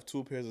me, I have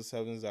 2 pairs of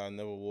 7s that I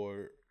never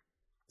wore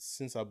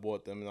since I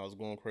bought them and I was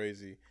going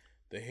crazy.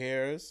 The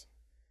hairs,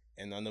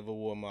 and I never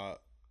wore my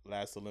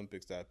last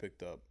Olympics that I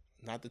picked up.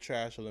 Not the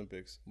trash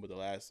Olympics, but the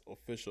last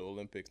official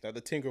Olympics. Not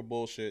the Tinker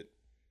bullshit.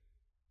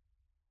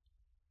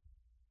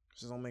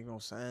 This don't make no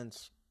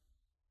sense.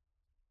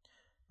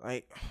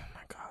 Like, oh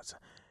my God.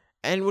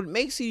 And what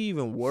makes it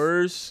even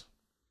worse,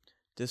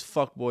 this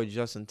fuckboy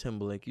Justin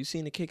Timberlake. You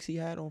seen the kicks he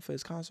had on for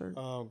his concert?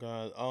 Oh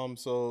God.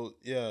 So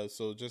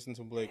Justin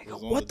Timberlake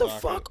was on what the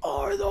fuck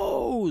are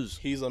those?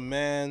 He's a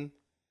man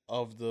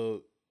of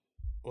the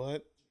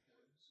what?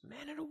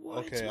 Man of the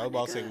woods. Okay, I was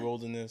about to say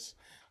wilderness.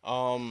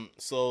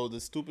 So the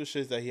stupid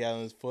shit that he had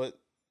on his foot,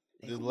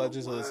 the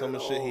Legends of the Summer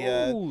shit he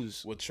had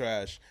was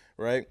trash,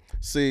 right?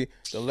 See,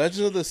 the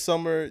Legends of the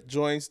Summer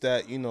joints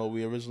that, you know,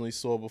 we originally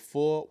saw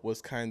before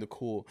was kind of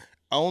cool.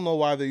 I don't know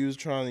why they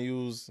trying to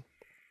use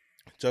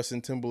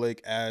Justin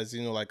Timberlake as,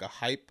 you know, like a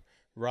hype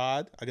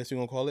rod. I guess you're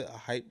going to call it a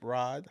hype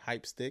rod,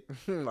 hype stick.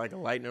 Like a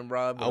lightning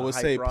rod. I would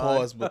say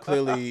pause, but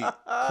clearly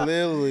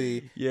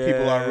yeah.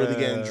 People are really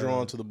getting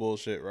drawn to the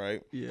bullshit,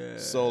 right? Yeah.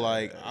 So,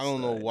 like, I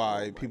don't know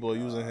why people are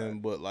using him,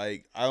 but,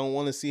 like, I don't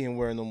want to see him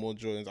wearing no more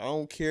Jordans. I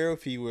don't care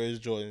if he wears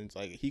Jordans.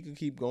 Like, he could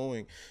keep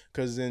going,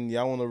 because then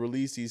y'all want to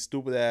release these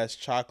stupid-ass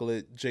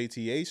chocolate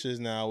JTHs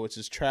now, which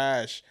is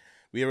trash.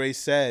 We already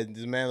said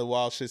this Man of the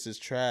Wild shits is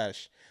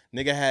trash.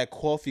 Nigga had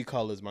coffee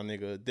colors, my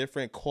nigga.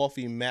 Different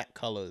coffee matte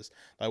colors.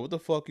 Like, what the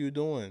fuck you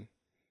doing?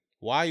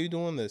 Why are you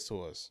doing this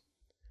to us?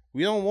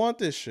 We don't want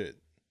this shit.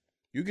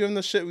 You giving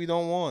the shit we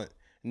don't want.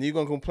 And you're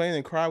going to complain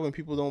and cry when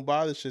people don't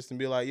buy the shit and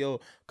be like, yo,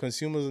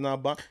 consumers are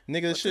not buying.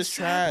 Nigga, this shit's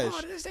trash.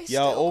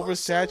 Y'all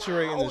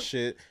oversaturating the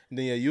shit. And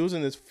then you're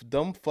using this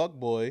dumb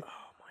fuckboy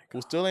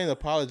who still ain't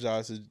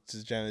apologized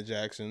to Janet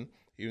Jackson,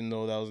 even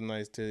though that was a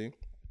nice titty.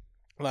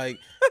 Like,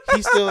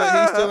 he still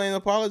ain't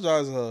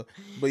apologized to her.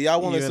 But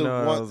y'all want us to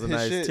want his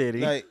nice shit. Titty.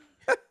 Like,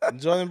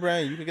 Jordan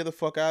Brand, you can get the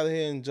fuck out of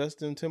here, and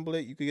Justin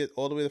Timberlake, you can get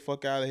all the way the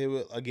fuck out of here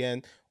with,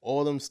 again,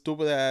 all them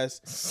stupid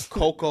ass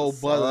cocoa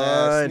butter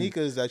ass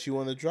sneakers that you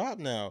want to drop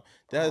now.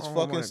 That is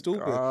fucking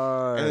stupid.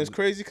 God. And it's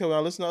crazy because when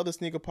I listen to other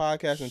sneaker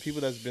podcasts and people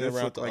that's been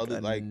around to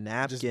other like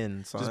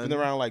napkin, just been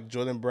around like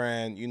Jordan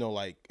Brand, you know,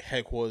 like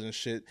headquarters and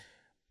shit.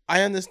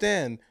 I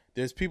understand.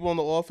 There's people in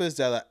the office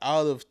that are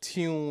out of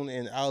tune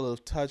and out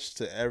of touch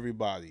to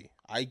everybody.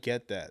 I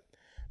get that.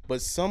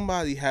 But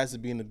somebody has to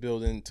be in the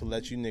building to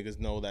let you niggas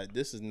know that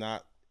this is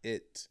not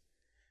it.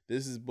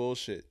 This is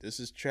bullshit. This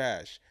is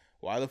trash.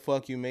 Why the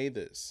fuck you made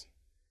this?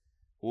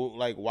 Well,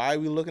 like, why are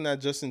we looking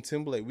at Justin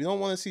Timberlake? We don't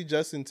want to see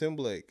Justin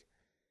Timberlake.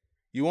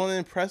 You want to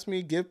impress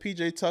me? Give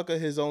PJ Tucker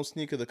his own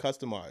sneaker to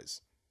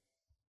customize.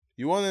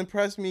 You want to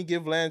impress me?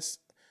 Give Lance...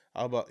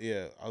 I was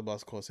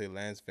about to say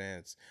Lance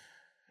Vance.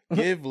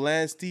 Give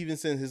Lance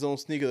Stevenson his own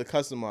sneaker to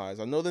customize.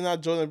 I know they're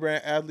not Jordan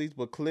Brand athletes,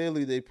 but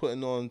clearly they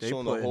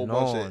showing a whole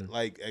bunch of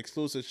like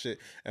exclusive shit.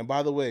 And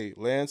by the way,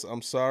 Lance,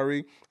 I'm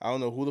sorry. I don't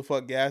know who the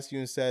fuck gassed you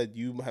and said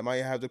you might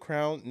have the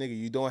crown. Nigga,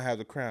 you don't have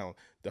the crown.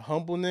 The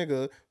humble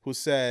nigga who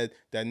said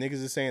that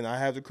niggas is saying I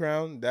have the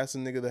crown, that's the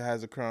nigga that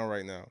has the crown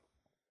right now.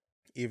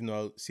 Even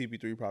though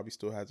CP3 probably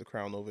still has a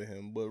crown over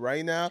him, but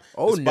right now,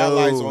 Oh the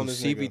spotlight's no, on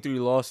this CP3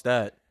 lost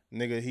that.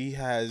 nigga. He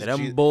has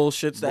them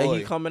bullshits that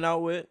he coming out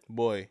with.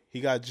 Boy,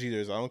 he got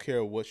jitters. I don't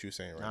care what you're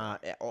saying right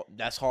now.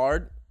 That's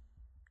hard.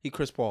 He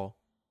Chris Paul.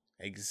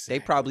 Exactly.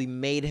 They probably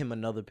made him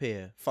another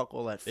pair. Fuck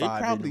all that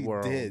five in the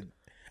world. Did.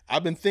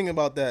 I've been thinking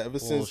about that ever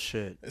since,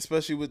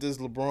 especially with this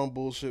LeBron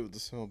bullshit with the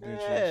South bitches.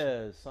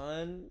 Yeah,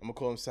 son. I'm gonna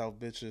call them South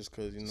bitches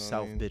because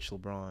South bitch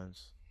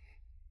Lebrons.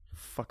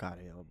 Fuck out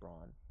of here,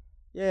 LeBron.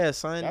 Yeah,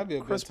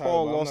 son. Chris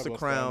Paul lost the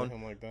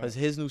crown because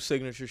his new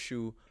signature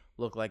shoe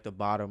looked like the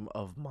bottom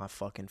of my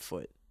fucking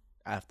foot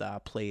after I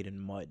played in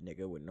mud,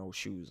 nigga, with no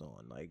shoes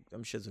on. Like,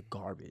 them shits are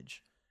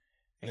garbage.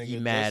 And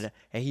nigga,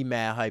 he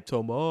mad hype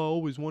told me, oh, I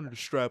always wanted a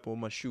strap on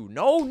my shoe.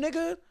 No,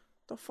 nigga.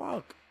 The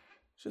fuck?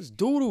 It's just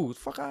doodoo.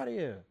 Fuck out of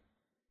here.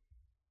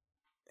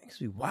 Niggas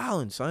be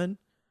wildin', son.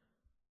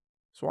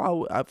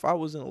 So if I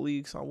was in the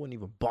league, so I wouldn't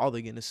even bother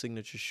getting a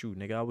signature shoe,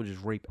 nigga. I would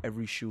just rape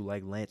every shoe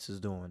like Lance is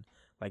doing,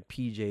 like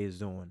PJ is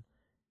doing.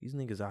 These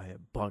niggas out here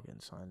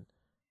bugging, son.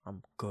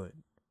 I'm good.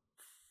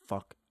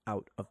 Fuck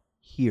out of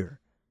here.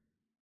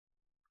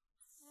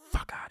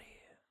 Fuck out of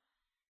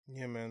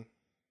here. Yeah, man.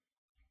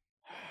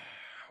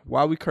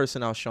 Why are we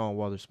cursing out Sean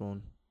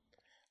Wotherspoon?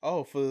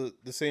 Oh, for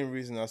the same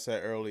reason I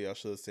said earlier. I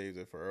should have saved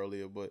it for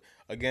earlier. But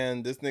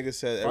again, this nigga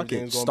said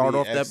everything's going to be start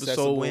off the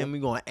episode with him.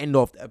 We're going to end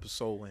off the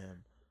episode with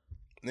him.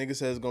 Nigga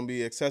said it's going to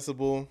be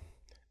accessible.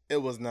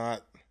 It was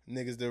not.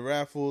 Niggas did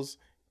raffles.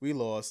 We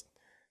lost.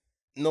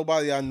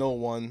 Nobody I know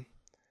won.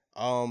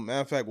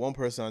 Matter of fact, one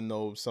person I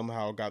know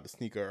somehow got the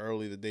sneaker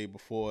early the day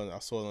before, and I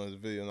saw it on his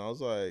video, and I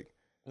was like,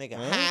 nigga,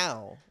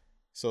 how?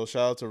 So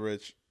shout out to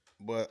Rich.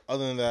 But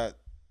other than that,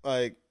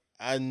 like,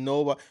 I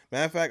know.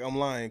 Matter of fact, I'm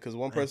lying because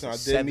one person I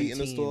did meet in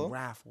the store.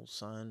 Raffles,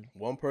 son.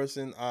 One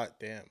person,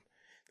 damn,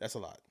 that's a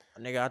lot.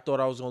 Nigga, I thought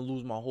I was gonna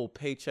lose my whole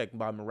paycheck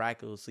by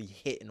miraculously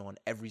hitting on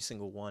every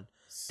single one.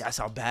 That's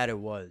how bad it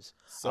was.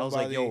 I was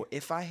like, yo,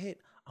 if I hit,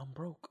 I'm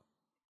broke.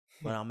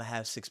 But I'm gonna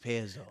have 6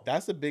 pairs though.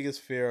 That's the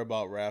biggest fear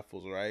about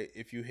raffles, right?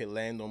 If you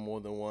land on more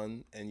than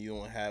one and you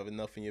don't have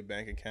enough in your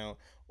bank account,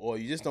 or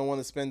you just don't want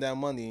to spend that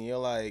money, and you're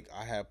like,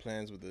 I have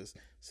plans with this,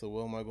 so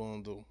what am I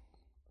gonna do?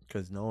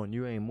 Because knowing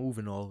you ain't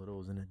moving all of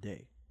those in a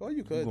day. Well,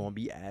 you could. You're going to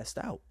be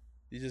assed out.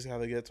 You just got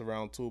to get to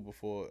round 2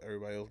 before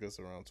everybody else gets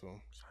to round 2.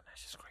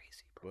 That's just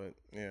crazy, bro. But,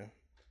 yeah.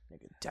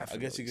 Nigga, definitely.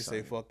 I guess you could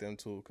say fuck them,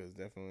 too, because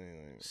definitely.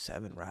 Like,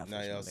 7 raffles.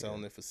 Now y'all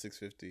selling it for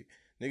 $650.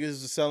 Niggas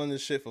was selling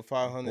this shit for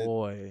 $500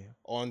 Boy.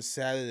 On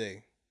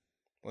Saturday.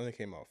 When it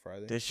came out?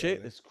 Friday? This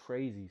shit is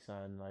crazy,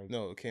 son. Like,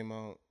 no, it came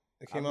out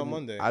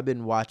Monday. I've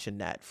been watching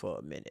that for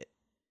a minute.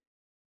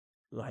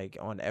 Like,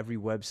 on every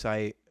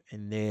website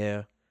and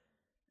there.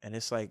 And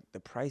it's like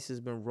the price has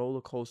been roller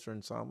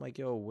coastering. So I'm like,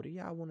 yo, what do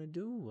y'all want to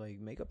do? Like,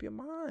 make up your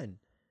mind.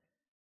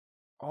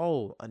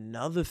 Oh,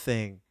 another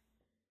thing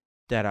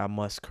that I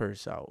must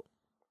curse out.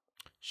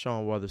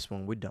 Sean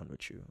Wotherspoon, we're done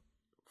with you.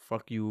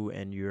 Fuck you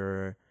and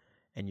your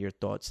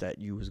thoughts that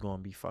you was going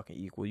to be fucking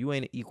equal. You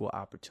ain't an equal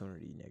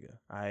opportunity, nigga.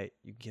 All right?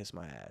 You kiss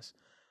my ass.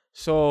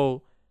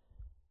 So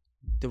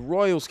the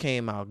Royals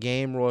came out,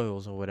 Game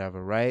Royals or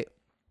whatever, right?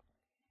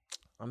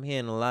 I'm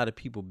hearing a lot of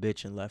people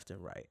bitching left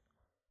and right.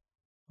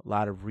 A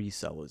lot of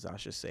resellers, I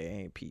should say,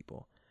 ain't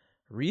people.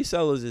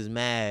 Resellers is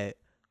mad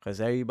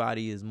because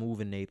everybody is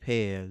moving their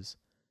pairs,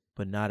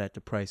 but not at the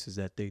prices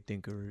that they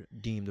think are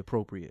deemed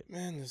appropriate.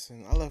 Man,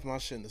 listen, I left my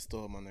shit in the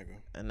store, my nigga.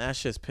 And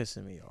that's just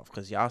pissing me off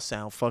because y'all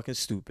sound fucking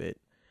stupid.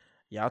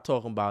 Y'all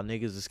talking about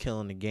niggas is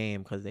killing the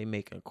game because they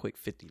making a quick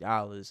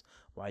 $50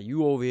 while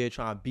you over here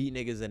trying to beat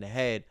niggas in the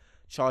head,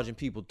 charging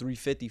people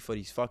 $350 for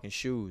these fucking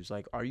shoes.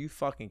 Like, are you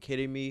fucking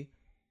kidding me?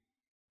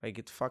 Like,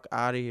 get the fuck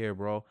out of here,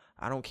 bro.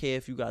 I don't care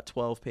if you got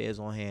 12 pairs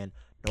on hand.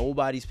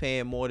 Nobody's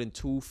paying more than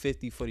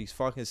 $250 for these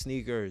fucking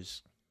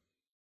sneakers.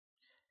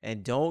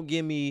 And don't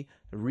give me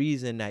the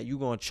reason that you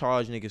gonna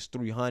charge niggas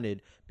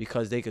 $300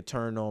 because they could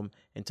turn them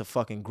into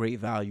fucking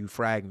great value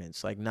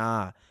fragments. Like,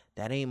 nah,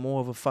 that ain't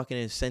more of a fucking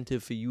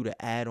incentive for you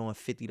to add on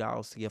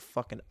 $50 to your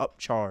fucking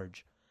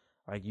upcharge.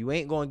 Like, you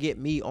ain't gonna get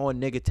me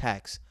on nigga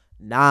tax.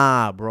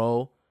 Nah,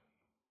 bro.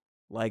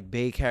 Like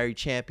Bay Carry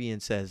Champion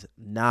says,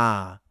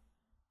 nah.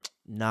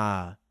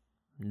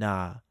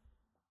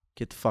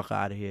 Get the fuck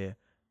out of here.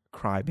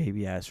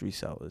 Crybaby ass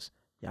resellers.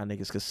 Y'all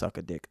niggas could suck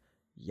a dick.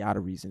 Y'all the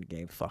reason the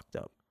game fucked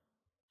up.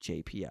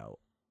 JP out.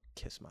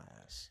 Kiss my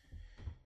ass.